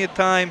plenty of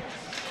time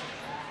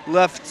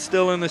left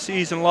still in the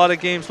season. A lot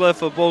of games left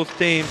for both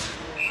teams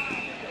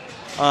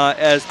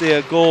as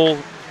the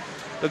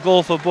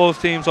goal for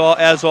both teams,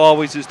 as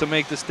always, is to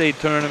make the state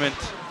tournament.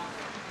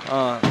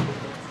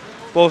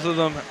 Both of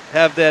them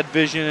have that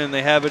vision and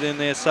they have it in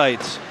their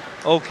sights.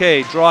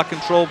 Okay, draw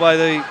control by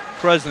the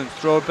Presidents.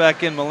 Throw it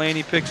back in.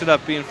 Mulaney picks it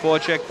up, being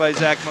forechecked by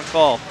Zach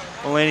McCall.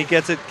 Mulaney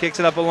gets it, kicks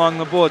it up along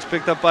the boards,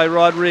 picked up by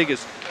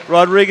Rodriguez.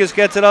 Rodriguez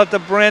gets it out to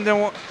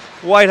Brandon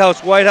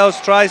Whitehouse. Whitehouse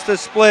tries to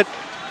split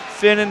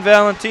Finn and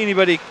Valentini,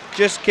 but he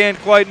just can't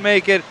quite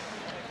make it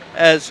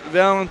as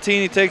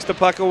Valentini takes the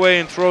puck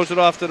away and throws it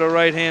off to the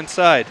right-hand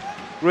side.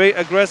 Great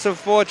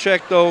aggressive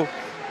forecheck, though,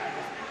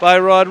 by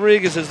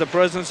Rodriguez as the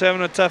Presidents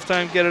having a tough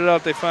time getting it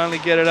out. They finally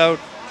get it out.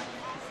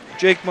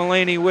 Jake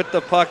Mulaney with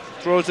the puck,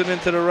 throws it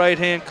into the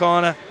right-hand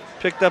corner.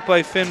 Picked up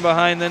by Finn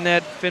behind the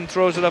net. Finn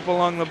throws it up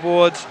along the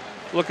boards,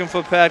 looking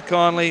for Pat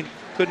Conley.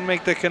 Couldn't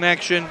make the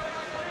connection.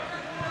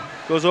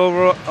 Goes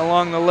over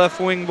along the left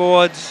wing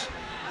boards.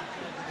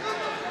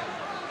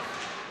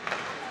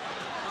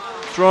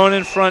 Thrown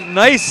in front.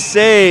 Nice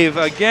save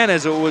again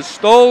as it was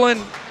stolen.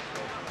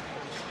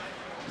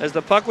 As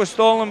the puck was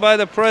stolen by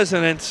the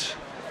Presidents.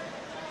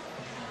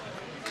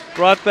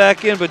 Brought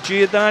back in, but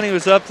Giordani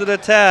was up to the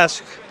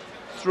task.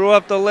 Threw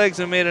up the legs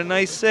and made a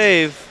nice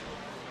save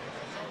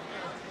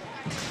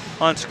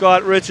on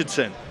Scott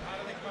Richardson.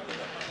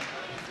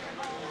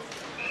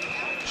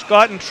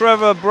 Scott and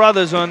Trevor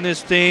brothers on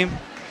this team.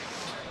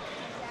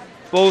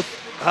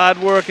 Both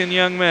hard-working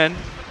young men.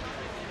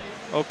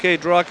 Okay,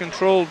 draw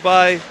controlled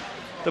by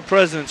the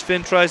Presidents.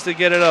 Finn tries to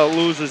get it out,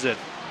 loses it.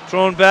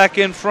 Thrown back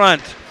in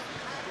front.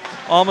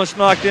 Almost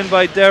knocked in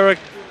by Derek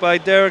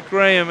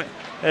Graham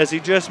as he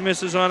just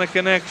misses on a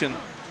connection.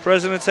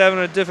 Presidents having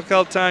a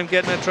difficult time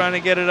getting it, trying to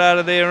get it out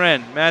of their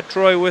end. Matt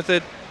Troy with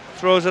it,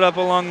 throws it up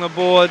along the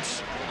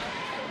boards.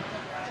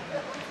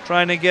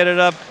 Trying to get it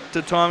up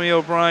to Tommy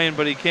O'Brien,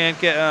 but he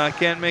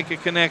can't make a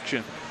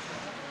connection.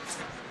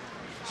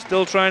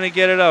 Still trying to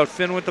get it out.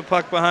 Finn with the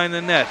puck behind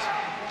the net.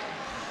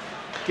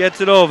 Gets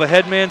it over.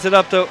 Headmans it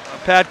up to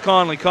Pat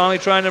Conley. Conley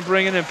trying to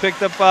bring it in.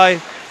 Picked up by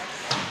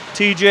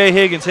TJ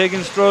Higgins.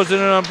 Higgins throws it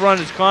in on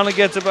Brundage. Conley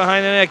gets it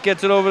behind the net.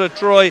 Gets it over to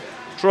Troy.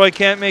 Troy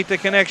can't make the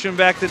connection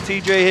back to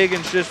TJ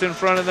Higgins just in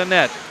front of the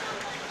net.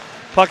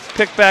 Puck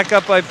picked back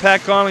up by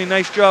Pat Conley.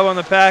 Nice job on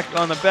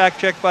the back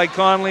check by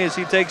Conley as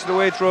he takes it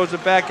away. Throws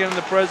it back into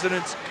the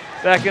Presidents.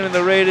 Back into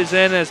the Raiders'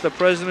 end as the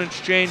Presidents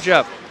change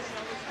up.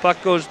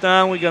 Puck goes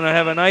down. We're going to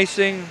have an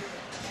icing.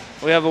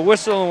 We have a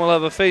whistle, and we'll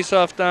have a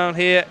face-off down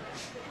here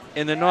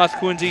in the North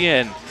Quincy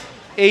end.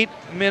 8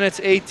 minutes,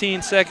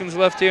 18 seconds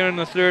left here in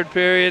the third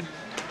period.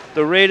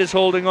 The Raiders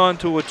holding on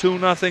to a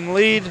 2-0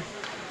 lead.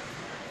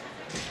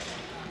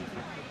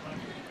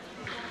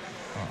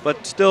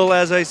 But still,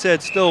 as I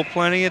said, still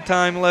plenty of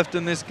time left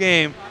in this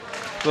game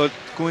for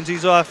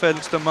Quincy's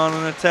offense to mount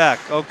an attack.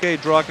 Okay,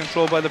 draw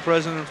control by the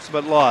Presidents,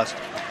 but lost.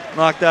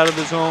 Knocked out of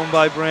the zone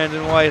by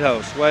Brandon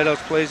Whitehouse. Whitehouse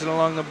plays it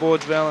along the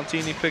boards.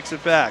 Valentini picks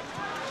it back.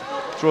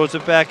 Throws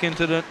it back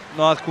into the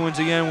North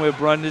Quincy end where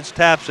Brundage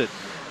taps it.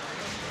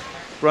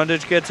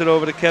 Brundage gets it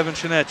over to Kevin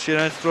Chenette.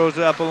 Chenette throws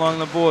it up along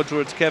the boards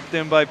where it's kept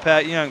in by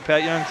Pat Young.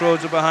 Pat Young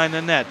throws it behind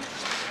the net.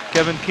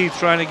 Kevin Keith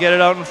trying to get it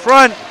out in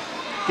front.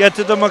 Gets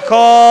it to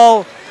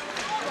McCall.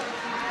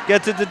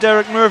 Gets it to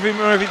Derek Murphy.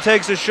 Murphy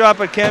takes a shot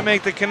but can't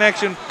make the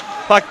connection.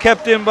 Puck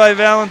kept in by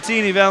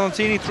Valentini.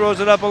 Valentini throws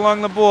it up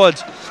along the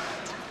boards.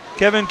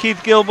 Kevin Keith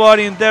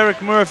Gilbody and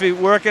Derek Murphy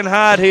working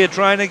hard here,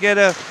 trying to get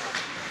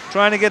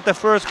the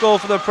first goal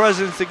for the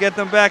Presidents to get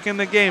them back in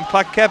the game.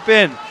 Puck kept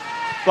in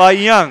by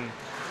Young.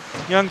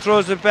 Young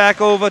throws it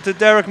back over to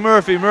Derek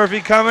Murphy. Murphy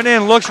coming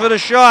in, looks for the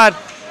shot,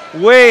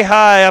 way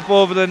high up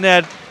over the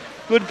net.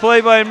 Good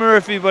play by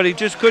Murphy, but he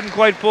just couldn't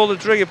quite pull the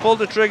trigger. Pulled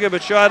the trigger,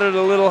 but shot it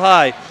a little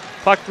high.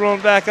 Puck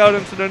thrown back out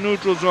into the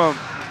neutral zone.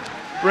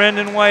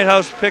 Brandon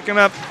Whitehouse picking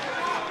up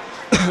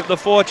the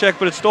forecheck,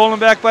 but it's stolen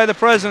back by the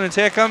Presidents.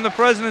 Here come the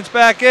Presidents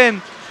back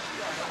in.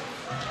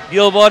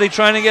 Gilbody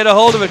trying to get a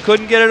hold of it.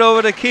 Couldn't get it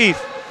over to Keith.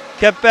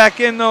 Kept back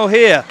in though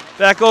here.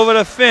 Back over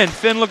to Finn.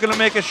 Finn looking to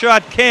make a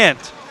shot.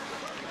 Can't.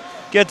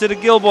 Get to the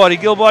Gilbody.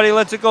 Gilbody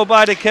lets it go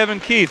by to Kevin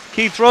Keith.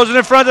 Keith throws it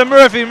in front of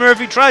Murphy.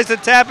 Murphy tries to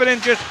tap it in,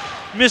 just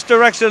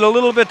misdirects it a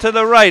little bit to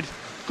the right.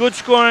 Good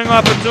scoring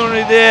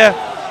opportunity there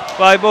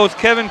by both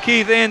Kevin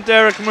Keith and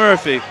Derek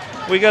Murphy.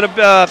 We got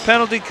a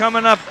penalty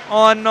coming up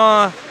on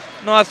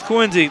North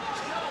Quincy.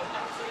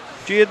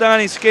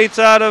 Giordani skates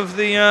out of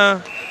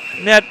the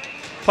net.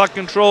 Puck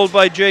controlled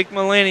by Jake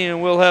Mulaney,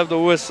 and we'll have the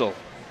whistle.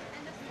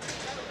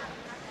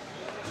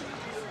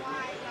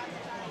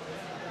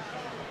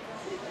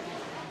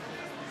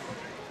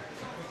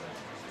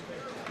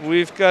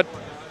 We've got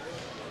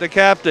the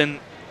captain,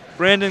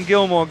 Brandon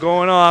Gilmore,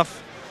 going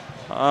off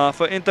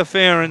for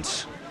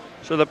interference.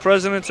 So the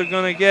Presidents are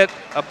going to get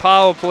a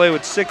power play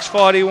with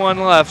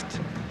 6:41 left.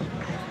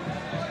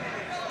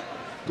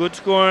 Good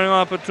scoring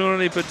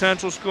opportunity,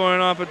 potential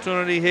scoring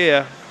opportunity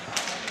here.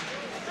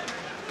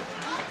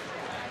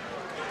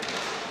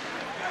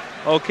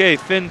 Okay,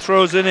 Finn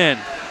throws it in.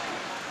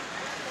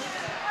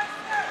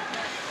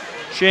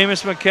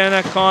 Seamus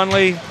McKenna,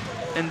 Conley,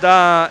 and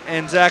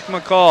Zach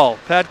McCall.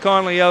 Pat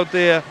Conley out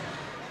there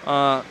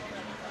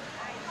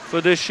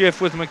for this shift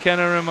with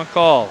McKenna and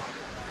McCall.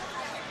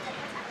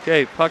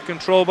 Okay, puck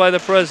control by the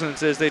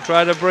Presidents as they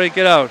try to break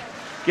it out.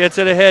 Gets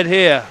it ahead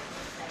here.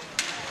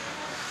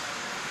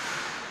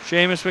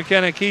 Seamus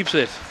McKenna keeps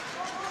it.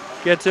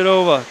 Gets it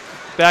over.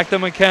 Back to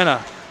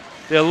McKenna.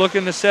 They're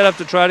looking to set up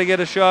to try to get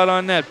a shot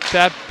on net.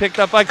 Pat picked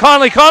up by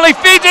Conley. Conley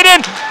feeds it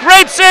in.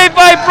 Great save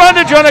by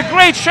Brundage on a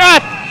great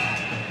shot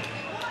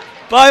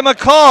by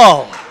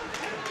McCall.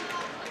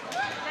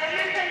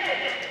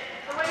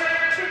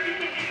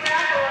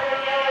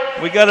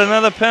 We got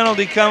another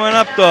penalty coming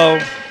up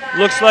though.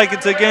 Looks like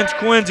it's against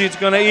Quincy. It's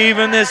going to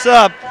even this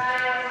up.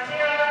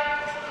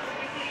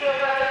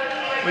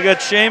 We got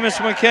Seamus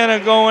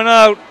McKenna going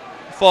out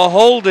for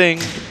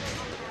holding.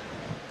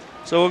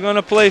 So we're going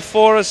to play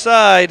 4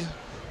 aside.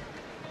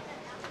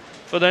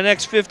 for the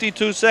next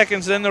 52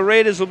 seconds. Then the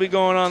Raiders will be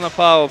going on the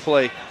power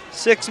play.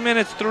 6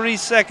 minutes, 3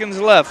 seconds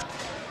left.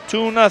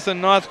 2-0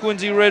 North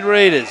Quincy Red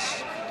Raiders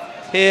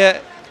here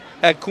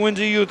at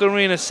Quincy Youth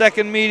Arena.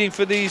 Second meeting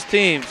for these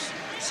teams.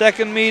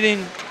 Second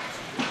meeting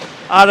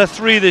out of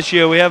 3 this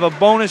year. We have a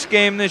bonus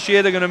game this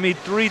year. They're going to meet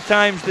 3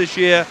 times this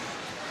year.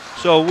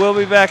 So we'll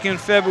be back in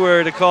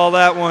February to call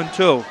that one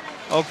too.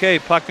 Okay,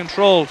 puck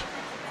controlled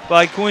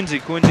by Quincy.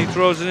 Quincy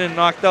throws it in,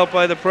 knocked out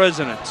by the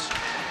Presidents.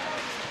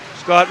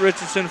 Scott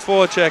Richardson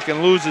forecheck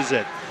and loses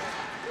it.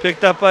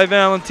 Picked up by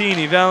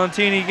Valentini.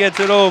 Valentini gets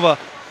it over.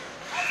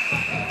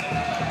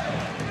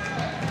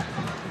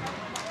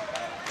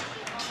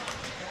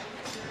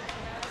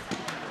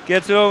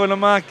 Gets it over to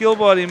Mark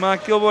Gilbody.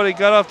 Mark Gilbody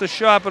got off the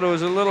shot, but it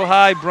was a little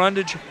high.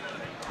 Brundage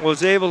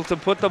was able to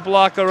put the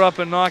blocker up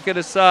and knock it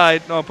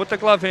aside. No, put the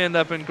glove hand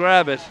up and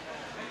grab it.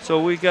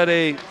 So we got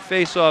a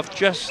face-off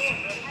just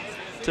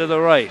to the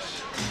right.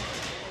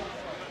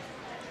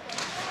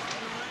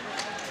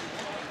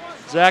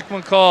 Zach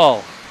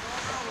McCall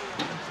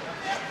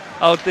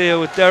out there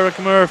with Derek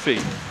Murphy.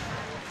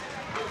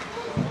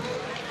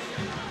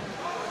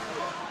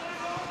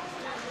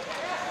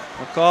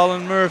 McCall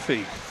and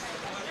Murphy.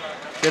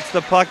 Gets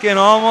the puck in,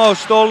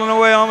 almost stolen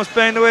away, almost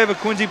banged away, but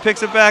Quincy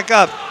picks it back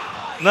up.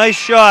 Nice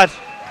shot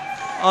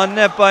on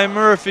net by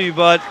Murphy,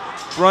 but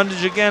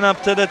Brundage again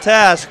up to the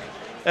task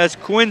as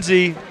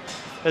Quincy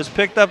has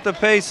picked up the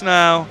pace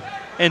now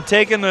and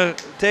taken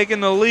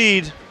the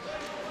lead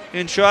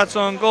in shots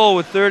on goal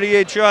with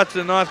 38 shots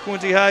to North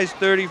Quincy High's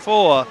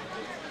 34.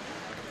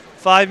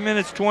 5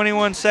 minutes,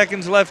 21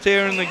 seconds left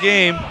here in the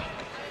game.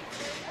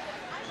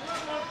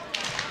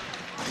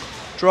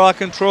 Draw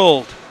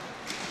controlled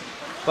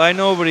by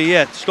nobody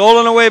yet.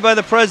 Stolen away by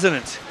the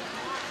Presidents.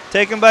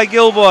 Taken by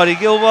Gilbody.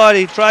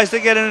 Gilbody tries to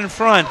get it in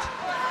front.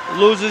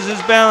 Loses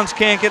his balance,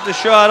 can't get the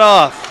shot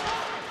off.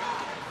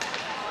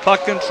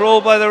 Puck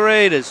controlled by the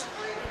Raiders.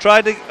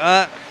 Tried to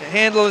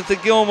handle it to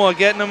Gilmore,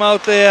 getting him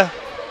out there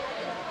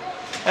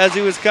as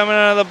he was coming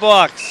out of the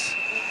box.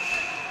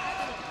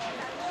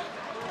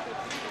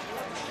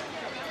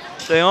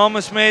 They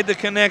almost made the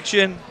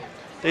connection.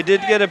 They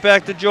did get it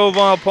back to Joe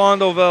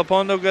Valpondo.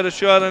 Valpondo got a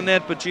shot on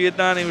net, but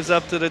Giordani was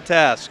up to the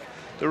task.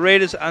 The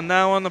Raiders are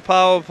now on the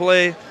power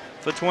play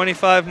for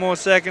 25 more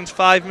seconds.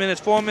 4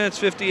 minutes,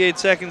 58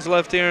 seconds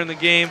left here in the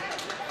game.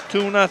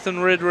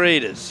 2-0 Red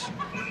Raiders.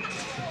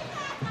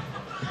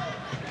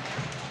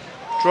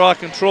 Draw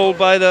controlled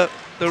by the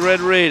Red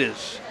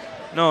Raiders.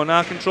 No,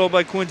 now controlled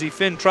by Quincy.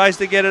 Finn tries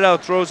to get it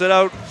out, throws it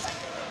out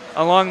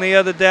along the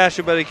other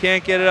dasher, but he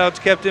can't get it out. It's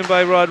kept in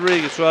by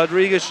Rodriguez.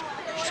 Rodriguez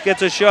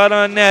gets a shot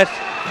on net.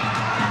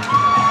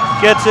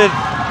 Gets it.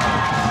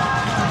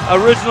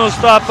 Original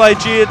stop by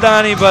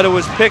Giordani, but it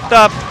was picked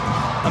up.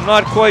 I'm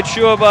not quite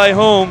sure by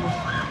whom.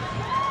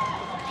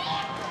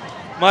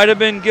 Might have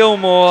been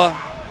Gilmore.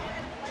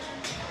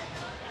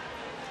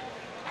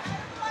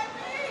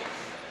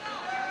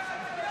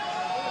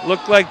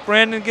 Looked like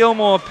Brandon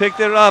Gilmore picked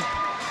it up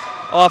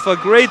off a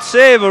great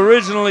save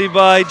originally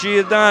by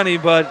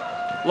Giordani,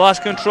 but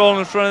lost control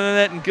in front of the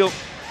net, and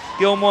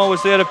Gilmore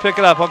was there to pick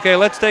it up. Okay,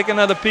 let's take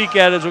another peek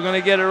at it. We're going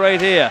to get it right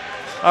here.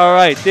 All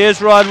right,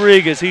 there's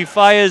Rodriguez. He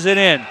fires it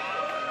in.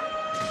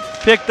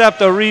 Picked up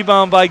the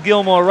rebound by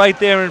Gilmore right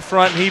there in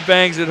front, and he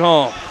bangs it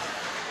home.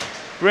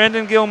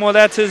 Brandon Gilmore,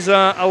 that's his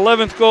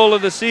 11th goal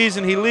of the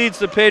season. He leads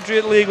the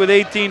Patriot League with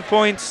 18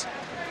 points.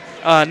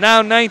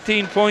 Now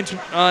 19 points,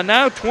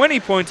 now 20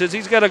 points as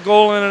he's got a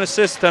goal and an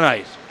assist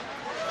tonight.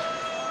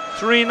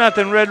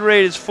 3-0 Red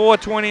Raiders,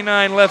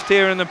 4:29 left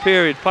here in the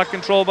period. Puck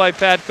control by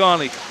Pat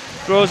Conley.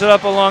 Throws it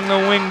up along the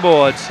wing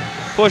boards.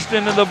 Pushed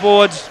into the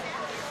boards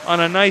on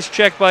a nice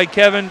check by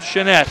Kevin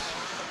Chanette.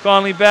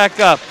 Conley back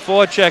up,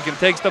 forecheck, and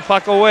takes the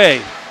puck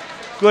away.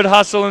 Good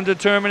hustle and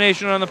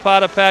determination on the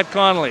part of Pat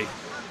Conley.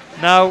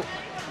 Now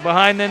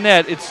behind the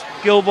net, it's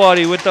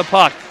Gilbody with the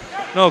puck.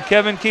 No,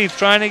 Kevin Keith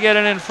trying to get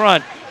it in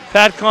front.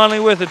 Pat Conley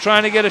with it,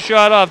 trying to get a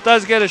shot off.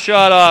 Does get a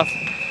shot off.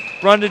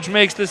 Brundage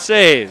makes the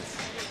save.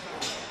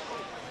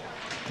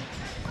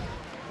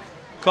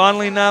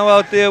 Conley now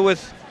out there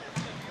with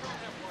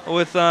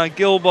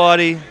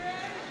Gilbody.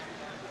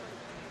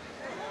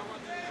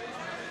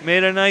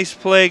 Made a nice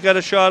play, got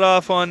a shot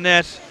off on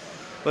net,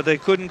 but they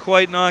couldn't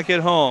quite knock it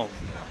home.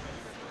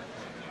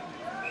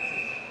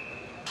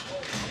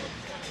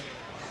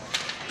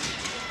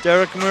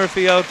 Derek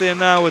Murphy out there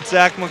now with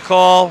Zach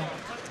McCall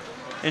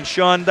and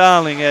Sean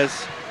Darling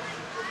as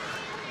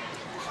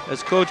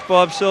Coach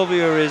Bob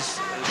Sylvia is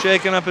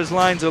shaking up his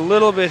lines a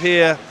little bit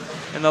here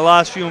in the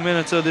last few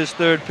minutes of this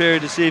third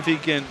period to see if he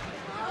can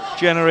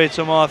generate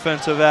some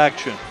offensive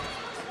action.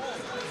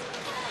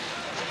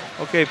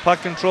 Okay,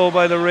 puck control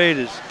by the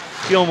Raiders.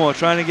 Gilmore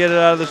trying to get it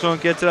out of the zone,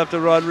 gets it up to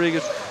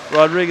Rodriguez.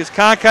 Rodriguez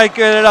can't quite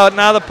get it out.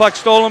 Now the puck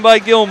stolen by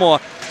Gilmore.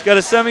 He's got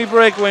a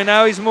semi-breakaway.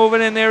 Now he's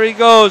moving in. There he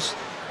goes.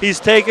 He's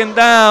taken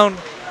down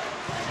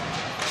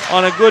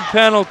on a good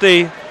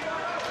penalty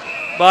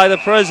by the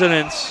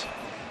Presidents.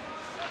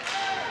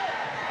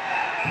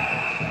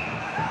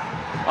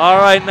 All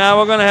right, now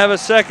we're going to have a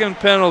second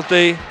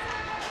penalty.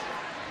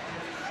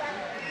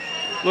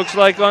 looks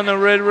like on the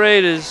Red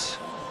Raiders.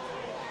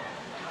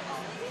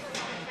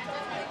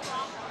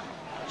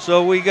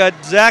 So we got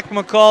Zach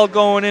McCall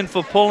going in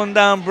for pulling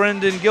down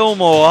Brendan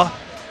Gilmore.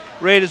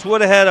 Raiders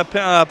would have had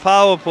a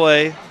power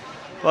play,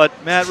 but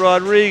Matt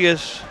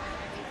Rodriguez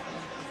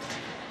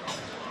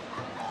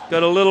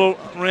got a little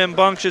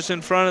rambunctious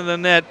in front of the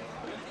net,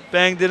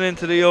 banged it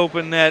into the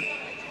open net.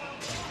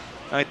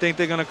 I think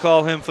they're going to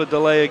call him for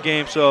delay of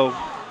game, so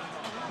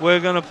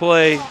we're going to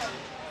play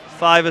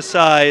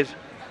 5-a-side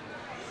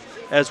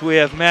as we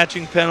have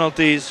matching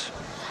penalties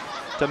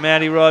to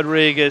Matty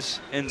Rodriguez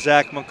and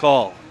Zach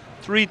McCall.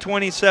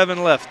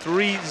 3:27 left,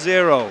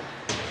 3-0,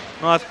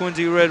 North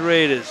Quincy Red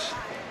Raiders.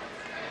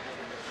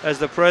 As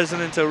the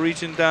Presidents are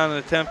reaching down and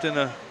attempting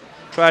to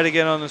try to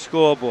get on the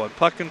scoreboard.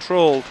 Puck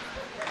controlled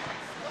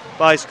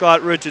by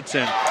Scott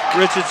Richardson.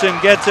 Richardson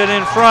gets it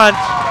in front.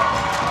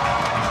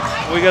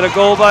 We got a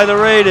goal by the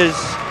Raiders.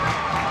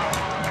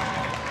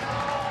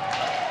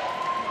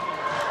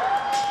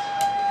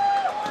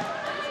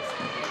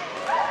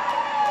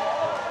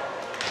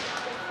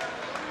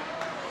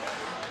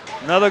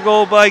 Another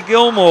goal by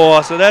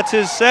Gilmore, so that's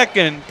his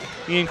second.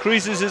 He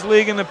increases his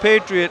league in the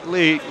Patriot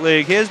League.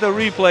 Here's the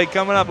replay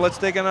coming up. Let's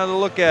take another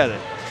look at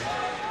it.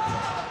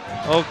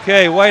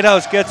 Okay,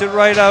 Whitehouse gets it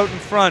right out in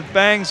front,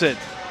 bangs it.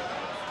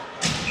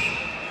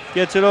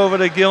 Gets it over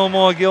to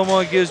Gilmore.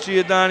 Gilmore gives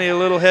Giordani a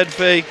little head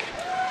fake.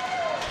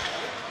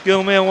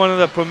 Gilmore, one of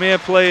the premier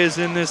players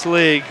in this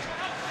league,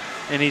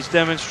 and he's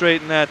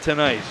demonstrating that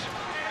tonight.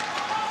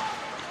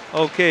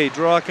 Okay,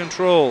 draw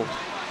control.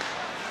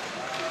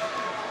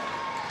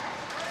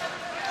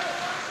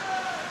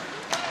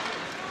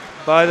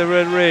 By the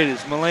Red Raiders.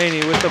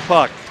 Mulaney with the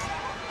puck.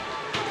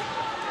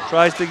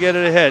 Tries to get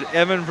it ahead.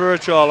 Evan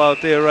Virchall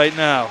out there right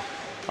now,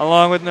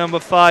 along with number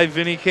 5,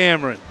 Vinnie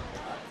Cameron.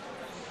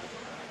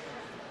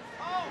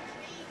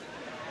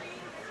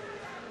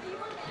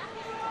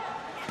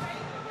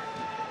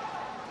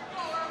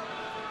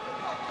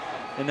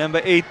 And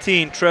number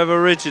 18,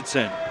 Trevor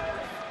Richardson.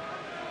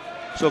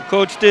 So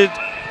Coach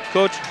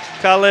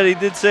Carletti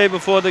did say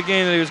before the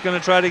game that he was going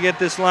to try to get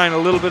this line a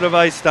little bit of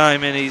ice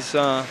time, and he's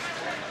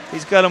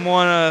got them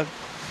on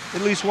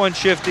at least one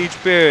shift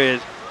each period.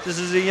 This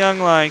is a young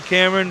line: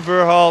 Cameron,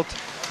 Verholt,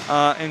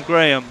 and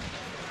Graham,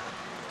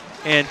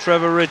 and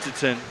Trevor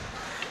Richardson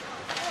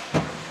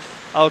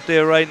out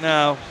there right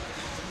now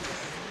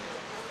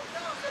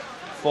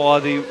for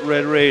the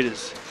Red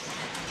Raiders.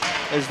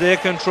 As they're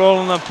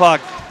controlling the puck.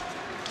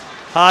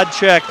 Hard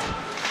check.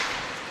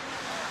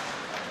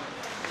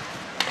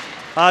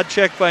 Hard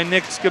check by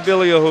Nick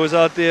Scabilio, who is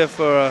out there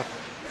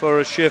for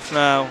a shift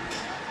now.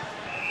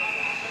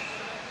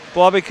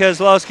 Bobby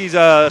Keselowski's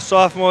a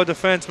sophomore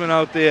defenseman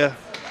out there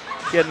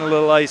getting a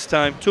little ice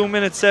time. 2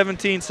 minutes,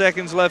 17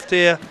 seconds left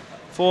here.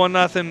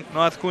 4-0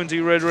 North Quincy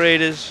Red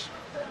Raiders.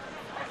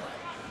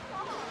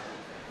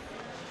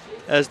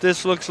 As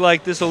this looks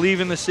like this will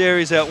even the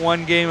series at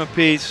 1 game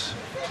apiece.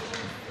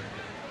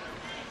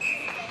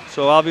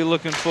 So I'll be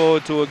looking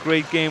forward to a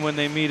great game when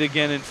they meet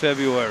again in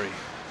February.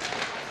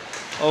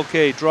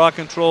 Okay, draw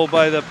control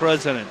by the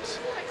Presidents.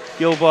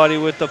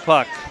 Gilbody with the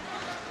puck.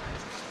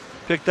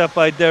 Picked up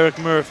by Derek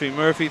Murphy.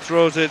 Murphy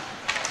throws it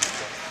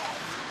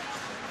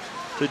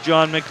to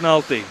John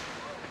McNulty.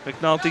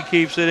 McNulty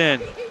keeps it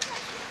in.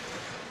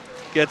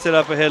 Gets it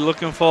up ahead,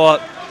 looking for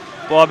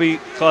Bobby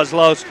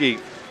Kozlowski.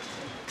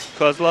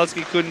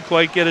 Kozlowski couldn't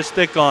quite get a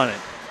stick on it.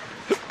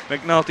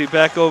 McNulty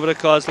back over to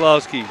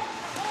Kozlowski.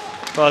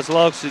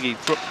 Kozlowski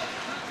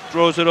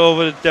throws it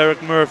over to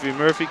Derek Murphy.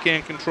 Murphy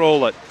can't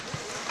control it.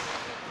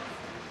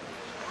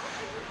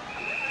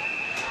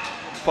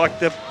 Puck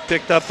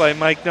picked up by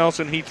Mike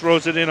Nelson. He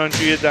throws it in on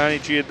Giordani.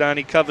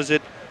 Giordani covers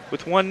it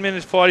with 1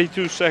 minute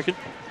 42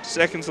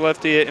 seconds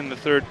left here in the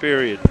third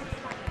period.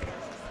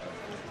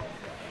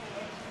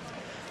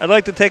 I'd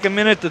like to take a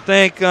minute to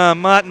thank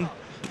Martin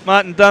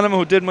Dunham,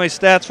 who did my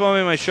stats for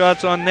me, my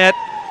shots on net,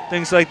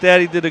 things like that.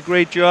 He did a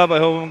great job. I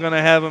hope I'm going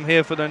to have him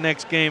here for the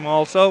next game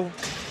also.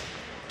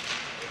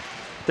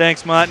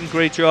 Thanks, Martin.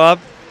 Great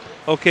job.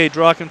 Okay,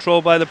 draw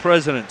control by the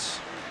Presidents.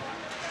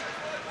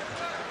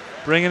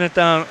 Bringing it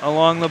down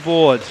along the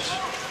boards.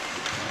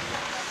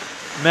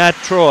 Matt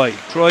Troy.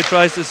 Troy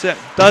tries to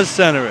does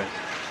center it.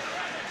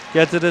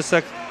 Gets it to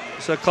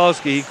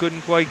Sokolowski. He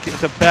couldn't quite get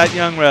to Pat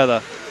Young,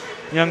 rather.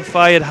 Young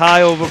fired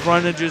high over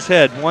Brundage's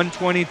head.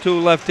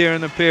 1:22 left here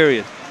in the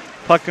period.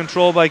 Puck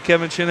control by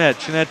Kevin Chinette.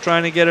 Chinette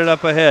trying to get it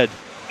up ahead.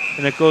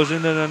 And it goes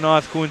into the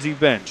North Quincy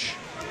bench.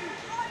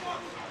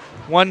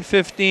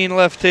 1:15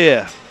 left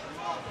here.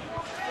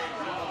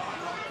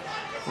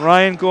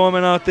 Ryan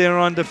Gorman out there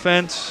on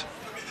defense.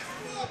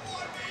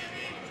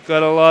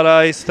 Got a lot of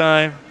ice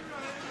time.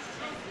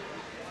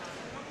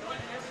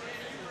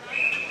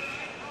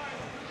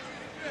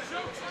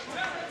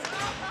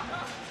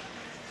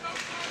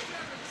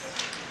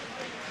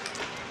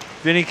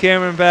 Vinnie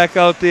Cameron back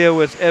out there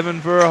with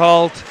Evan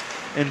Verholt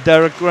and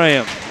Derek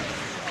Graham.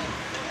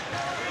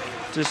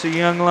 Just a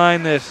young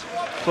line that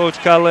Coach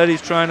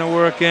Carletti's trying to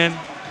work in.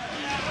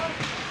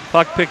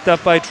 Puck picked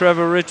up by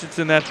Trevor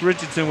Richardson. That's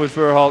Richardson with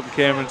Verholt and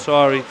Cameron,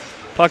 sorry.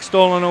 Puck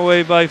stolen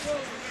away by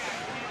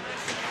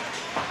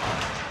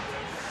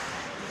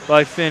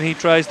Finn. He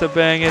tries to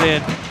bang it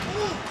in.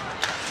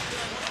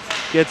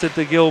 Gets it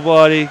to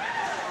Gilbody.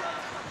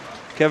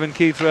 Kevin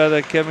Keith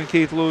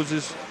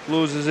loses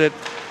it.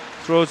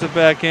 Throws it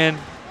back in,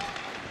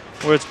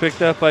 where it's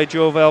picked up by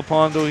Joe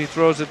Valpondo. He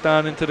throws it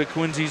down into the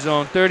Quincy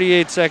zone.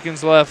 38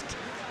 seconds left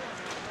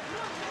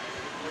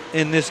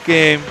in this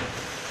game,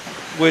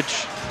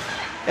 which,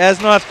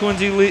 as North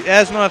Quincy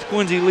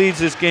leads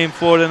this game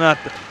 4-0,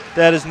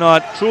 that is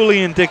not truly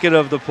indicative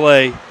of the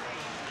play.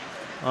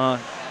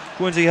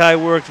 Quincy High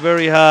worked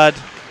very hard.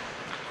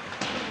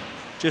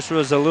 Just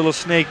was a little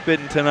snake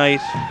bitten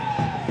tonight.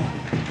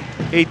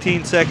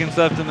 18 seconds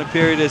left in the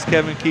period as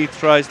Kevin Keith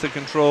tries to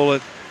control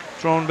it.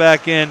 Thrown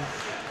back in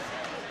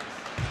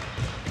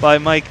by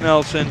Mike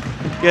Nelson.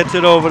 Gets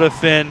it over to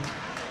Finn.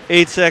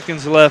 8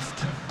 seconds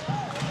left.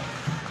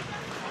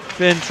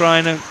 Finn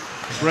trying to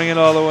bring it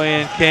all the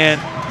way in.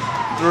 Can't.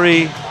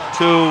 3,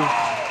 2,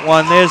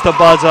 1. There's the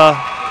buzzer.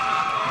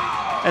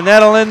 And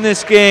that'll end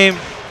this game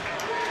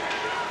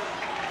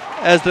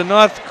as the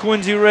North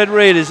Quincy Red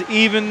Raiders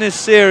even this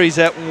series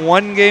at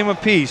 1 game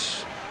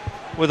apiece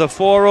with a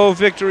 4-0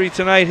 victory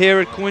tonight here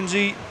at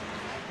Quincy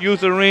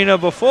Youth Arena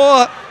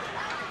before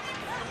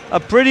a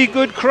pretty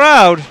good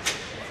crowd.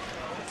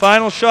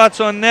 Final shots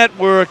on net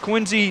were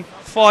Quincy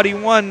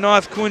 41,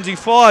 North Quincy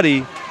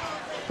 40.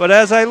 But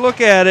as I look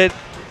at it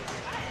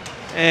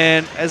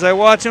and as I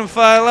watch them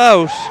file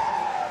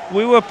out,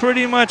 we were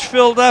pretty much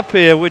filled up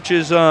here, which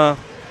is an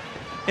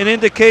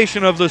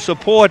indication of the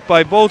support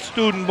by both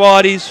student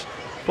bodies,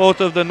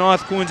 both of the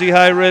North Quincy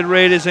High Red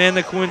Raiders and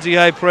the Quincy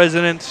High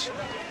presidents,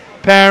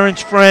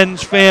 parents,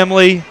 friends,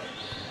 family.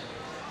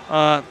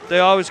 They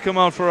always come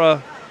out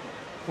for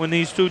when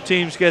these two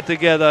teams get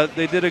together.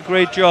 They did a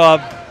great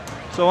job.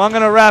 So I'm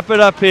going to wrap it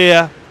up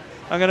here.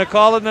 I'm going to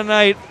call it a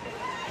night.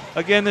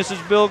 Again, this is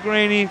Bill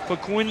Graney for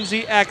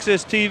Quincy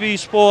Access TV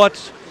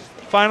Sports.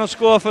 Final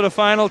score for the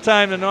final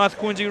time, the North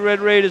Quincy Red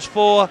Raiders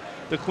 4,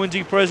 the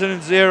Quincy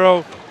Presidents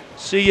 0.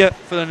 See ya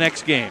for the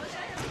next game.